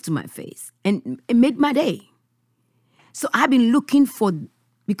smiles to my face. And it made my day. So I've been looking for,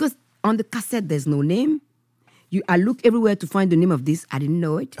 because on the cassette there's no name. I look everywhere to find the name of this. I didn't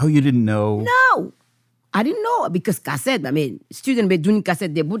know it. Oh, you didn't know? No. I didn't know because cassette, students were doing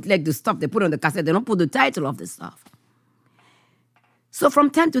cassette, they bootleg the stuff, they put on the cassette, they don't put the title of the stuff. So from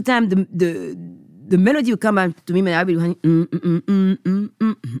time to time, the melody will come back to me, and I'll be going,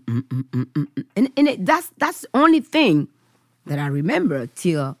 and that's the only thing that I remember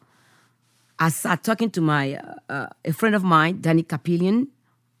till I started talking to a friend of mine, Danny Capillion,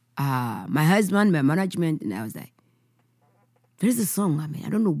 my husband, my management, and I was like, there's a song, I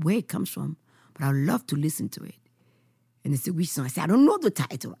don't know where it comes from, but I'd love to listen to it. And they said, which song? I said, I don't know the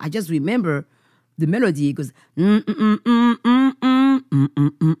title. I just remember the melody. It goes, and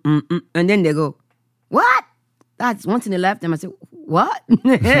then they go, what? That's once in a lifetime. I said, what?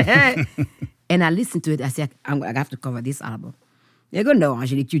 And I listened to it. I said, I have to cover this album. They go, no,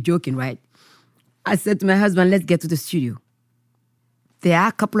 Angelique, you're joking, right? I said to my husband, let's get to the studio. There are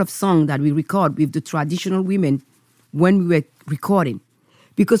a couple of songs that we record with the traditional women when we were recording.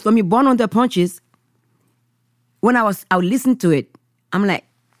 Because for me, Born on the Punches, when I would listen to it, I'm like,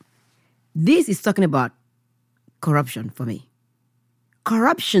 this is talking about corruption for me.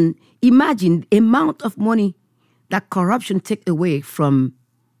 Corruption, imagine the amount of money that corruption takes away from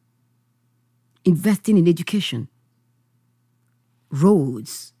investing in education,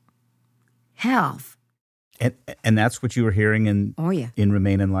 roads, health. And that's what you were hearing in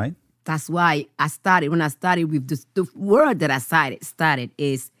Remain in Light? That's why when I started with the word that I started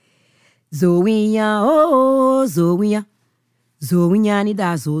is Zowinya, oh, Zowinya. Zowinya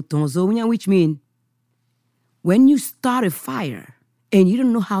nida zoton, Zowinya, which means when you start a fire and you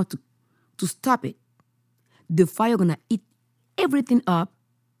don't know how to stop it, the fire gonna eat everything up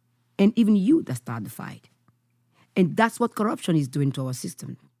and even you that start the fight. And that's what corruption is doing to our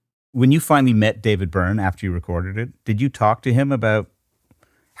system. When you finally met David Byrne after you recorded it, did you talk to him about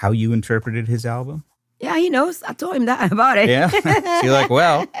how you interpreted his album? Yeah, he knows. I told him that about it. Yeah? So you're like,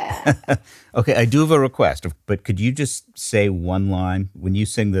 well, okay, I do have a request, but could you just say one line when you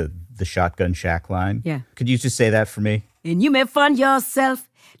sing the Shotgun Shack line? Yeah. Could you just say that for me? And you may find yourself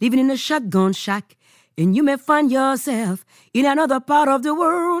living in a shotgun shack. And you may find yourself in another part of the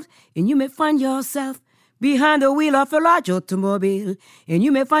world. And you may find yourself behind the wheel of a large automobile. And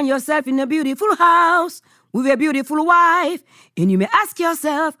you may find yourself in a beautiful house with a beautiful wife. And you may ask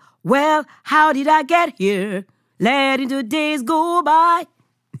yourself, well, how did I get here? Letting the days go by.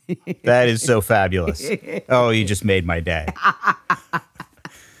 That is so fabulous. Oh, you just made my day.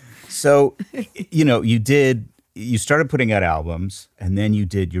 So, you started putting out albums, and then you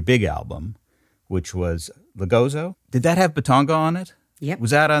did your big album, which was Lagozo. Did that have Batonga on it? Yep.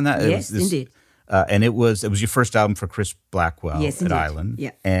 Was that on that? Yes, indeed. And it was your first album for Chris Blackwell yes, at indeed. Island.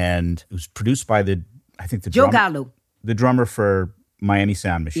 Yeah. And it was produced by the Joe Gallo. The drummer for Miami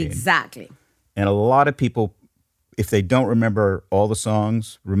Sound Machine. Exactly. And a lot of people, if they don't remember all the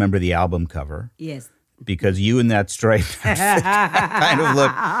songs, remember the album cover. Yes. Because you in that stripe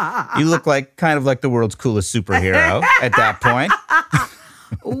you look like kind of like the world's coolest superhero at that point.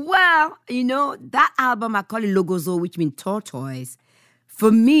 Well, that album, I call it Lagozo, which means tortoise.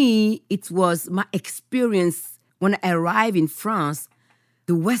 For me, it was my experience when I arrived in France.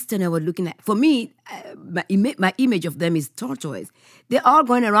 The Western I was looking at. For me, my image of them is tortoise. They're all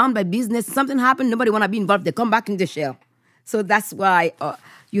going around by business. Something happened, nobody want to be involved. They come back in the shell. So that's why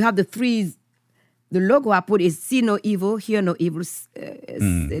you have the threes. The logo I put is see no evil, hear no evil. Speak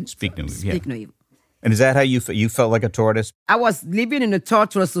no evil. Speak no evil. And is that how you felt like a tortoise? I was living in a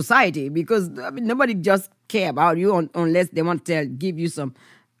tortoise society because nobody just care about you unless they want to give you some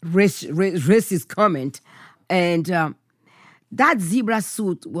racist comment. And that zebra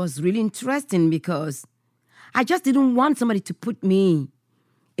suit was really interesting because I just didn't want somebody to put me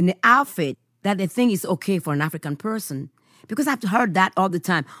in the outfit that they think is okay for an African person. Because I've heard that all the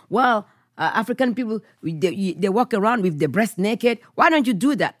time. Well, African people, they walk around with their breast naked. Why don't you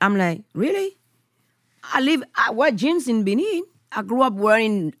do that? I'm like, really? I wear jeans in Benin. I grew up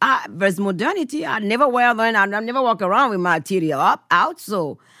wearing, there's modernity. I never wear them. I never walk around with my material out.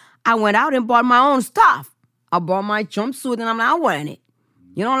 So I went out and bought my own stuff. I bought my jumpsuit and I'm not wearing it.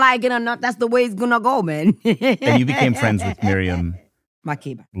 You don't like it or not, that's the way it's gonna go, man. And you became friends with Miriam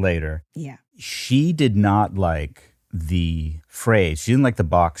Makeba later. Yeah. She did not like the phrase. She didn't like the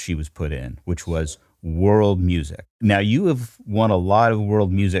box she was put in, which was world music. Now, you have won a lot of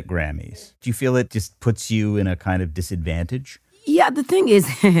world music Grammys. Do you feel it just puts you in a kind of disadvantage? Yeah, the thing is,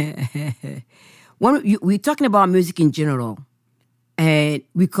 when we're talking about music in general, and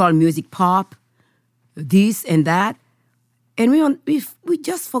we call music pop, this and that, and we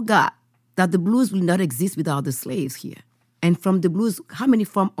just forgot that the blues will not exist without the slaves here. And from the blues, how many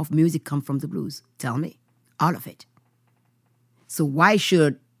forms of music come from the blues? Tell me. All of it. So why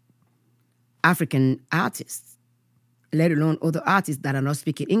should African artists, let alone other artists that are not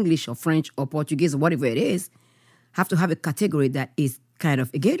speaking English or French or Portuguese or whatever it is, have to have a category that is kind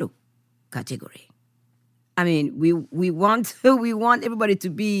of a ghetto category. I mean, we want everybody to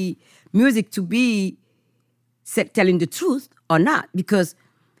be, music to be telling the truth or not, because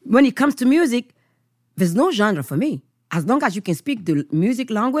when it comes to music, there's no genre for me. As long as you can speak the music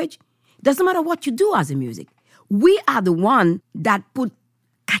language, it doesn't matter what you do as a music. We are the one that put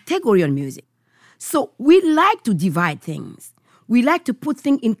category on music. So we like to divide things. We like to put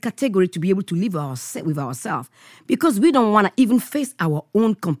things in category to be able to live with ourselves, because we don't want to even face our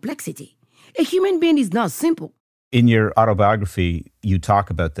own complexity. A human being is not simple. In your autobiography, you talk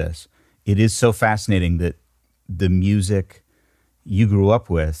about this. It is so fascinating that the music you grew up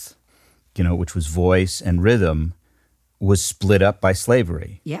with, which was voice and rhythm, was split up by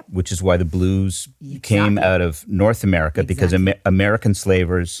slavery. Yep. Which is why the blues came out of North America, because American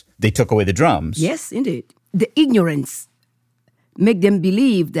slavers, they took away the drums. Yes, indeed. The ignorance make them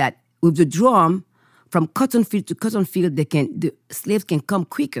believe that with the drum, from cotton field to cotton field, the slaves can come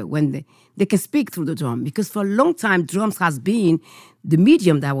quicker when they can speak through the drum. Because for a long time, drums has been the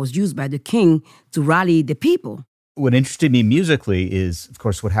medium that was used by the king to rally the people. What interested me musically is, of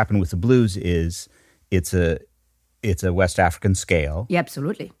course, what happened with the blues is it's a West African scale. Yeah,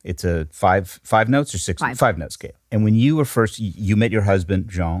 absolutely. It's a five notes or five note scale. And when you were first, you met your husband,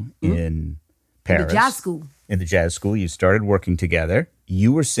 Jean, in Paris. In the jazz school. In the jazz school. You started working together.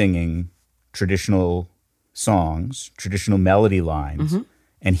 You were singing traditional songs, traditional melody lines,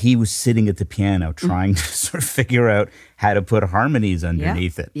 and he was sitting at the piano trying to sort of figure out how to put harmonies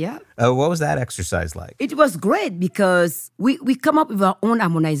underneath it. Yeah. What was that exercise like? It was great because we come up with our own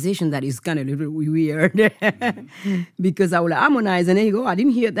harmonization that is kind of a little weird. Because I will harmonize and then he go, I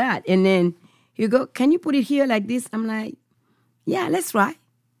didn't hear that. And then he go, can you put it here like this? I'm like, yeah, let's try.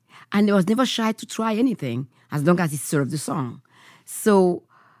 And I was never shy to try anything as long as it served the song. So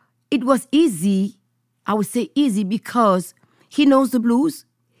it was easy. I would say easy because he knows the blues.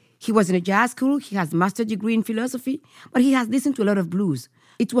 He was in a jazz school. He has a master's degree in philosophy, but he has listened to a lot of blues.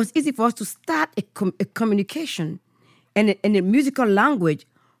 It was easy for us to start a communication and a musical language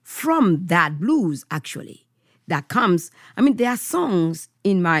from that blues, actually, that comes. I mean, there are songs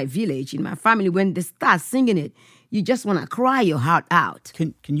in my village, in my family, when they start singing it, you just want to cry your heart out.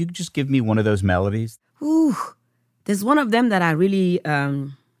 Can you just give me one of those melodies? Ooh, there's one of them that I really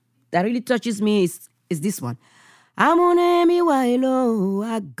touches me is this one. Amune mi wailo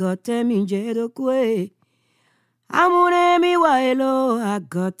agote minjedo kwe. Amune mi wailo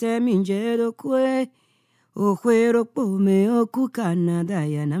agote minjedo kwe. O kwero pome o kukana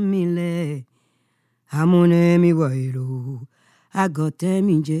daya na mile. Amune mi wailo agote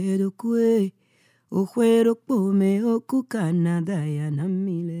minjedo kwe. O kwero pome o kukana daya na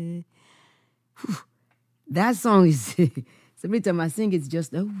mile. That song is every time I sing it's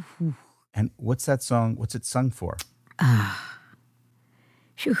just And what's that song? What's it sung for?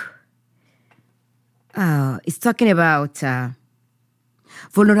 It's talking about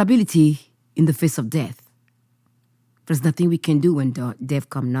vulnerability in the face of death. There's nothing we can do when death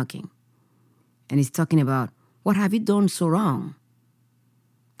comes knocking. And it's talking about, what have you done so wrong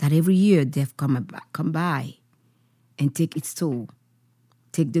that every year death come by and take its toll,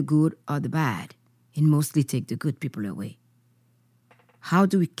 take the good or the bad, and mostly take the good people away. How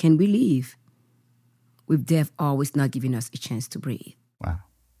can we live with death always not giving us a chance to breathe? Wow.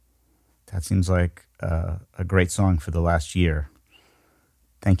 That seems like a great song for the last year.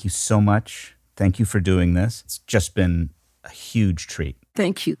 Thank you so much. Thank you for doing this. It's just been a huge treat.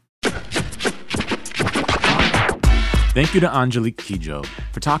 Thank you. Thank you to Angelique Kidjo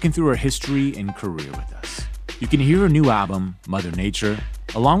for talking through her history and career with us. You can hear her new album, Mother Nature,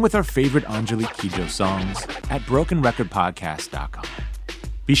 along with our favorite Angelique Kidjo songs at brokenrecordpodcast.com.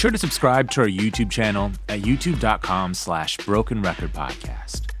 Be sure to subscribe to our YouTube channel at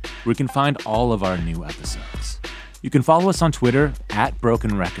youtube.com/brokenrecordpodcast, where you can find all of our new episodes. You can follow us on Twitter at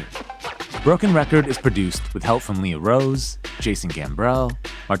Broken Record. Broken Record is produced with help from Leah Rose, Jason Gambrell,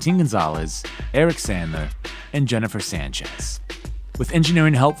 Martin Gonzalez, Eric Sandler, and Jennifer Sanchez. With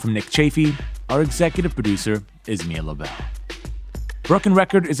engineering help from Nick Chafee, our executive producer is Mia Lobel. Broken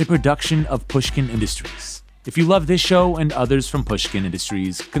Record is a production of Pushkin Industries. If you love this show and others from Pushkin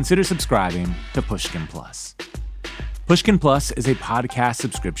Industries, consider subscribing to Pushkin Plus. Pushkin Plus is a podcast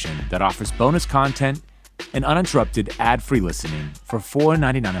subscription that offers bonus content and uninterrupted ad-free listening for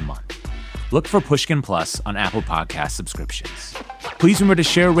 $4.99 a month. Look for Pushkin Plus on Apple Podcast subscriptions. Please remember to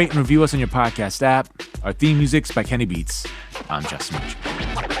share, rate, and review us on your podcast app. Our theme music's by Kenny Beats. I'm Justin Richmond.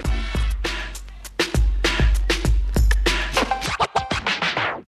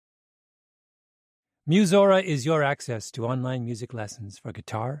 Musora is your access to online music lessons for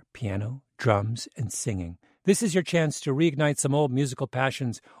guitar, piano, drums, and singing. This is your chance to reignite some old musical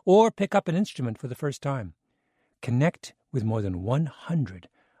passions or pick up an instrument for the first time. Connect with more than 100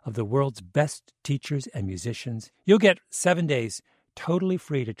 of the world's best teachers and musicians. You'll get 7 days totally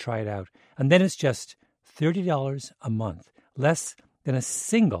free to try it out, and then it's just $30 a month, less than a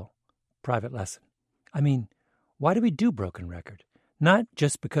single private lesson. I mean, why do we do Broken Record? Not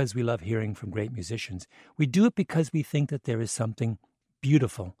just because we love hearing from great musicians. We do it because we think that there is something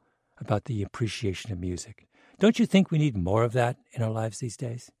beautiful about the appreciation of music. Don't you think we need more of that in our lives these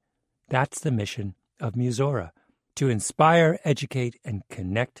days? That's the mission of Musora, to inspire, educate, and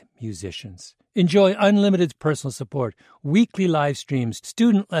connect musicians. Enjoy unlimited personal support, weekly live streams,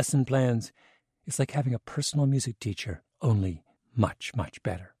 student lesson plans. It's like having a personal music teacher, only much, much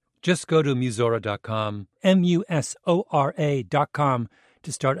better. Just go to Musora.com, Musora.com,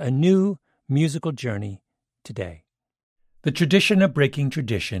 to start a new musical journey today. The tradition of breaking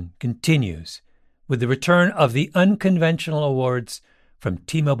tradition continues with the return of the Unconventional Awards from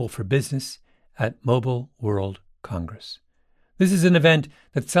T-Mobile for Business at Mobile World Congress. This is an event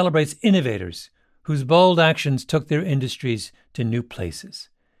that celebrates innovators whose bold actions took their industries to new places.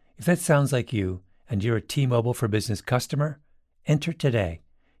 If that sounds like you and you're a T-Mobile for Business customer, enter today.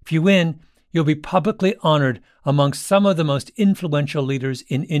 If you win, you'll be publicly honored amongst some of the most influential leaders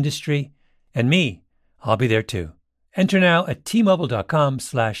in industry. And me, I'll be there too. Enter now at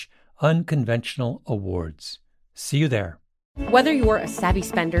T-Mobile.com/unconventional awards. See you there. Whether you're a savvy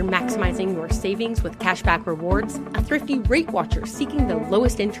spender maximizing your savings with cashback rewards, a thrifty rate watcher seeking the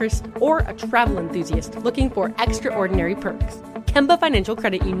lowest interest, or a travel enthusiast looking for extraordinary perks, Kemba Financial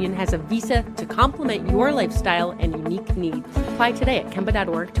Credit Union has a visa to complement your lifestyle and unique needs. Apply today at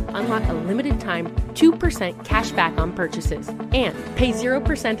Kemba.org to unlock a limited-time 2% cash back on purchases and pay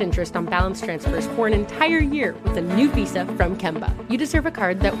 0% interest on balance transfers for an entire year with a new visa from Kemba. You deserve a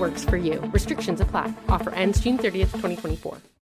card that works for you. Restrictions apply. Offer ends June 30th, 2024.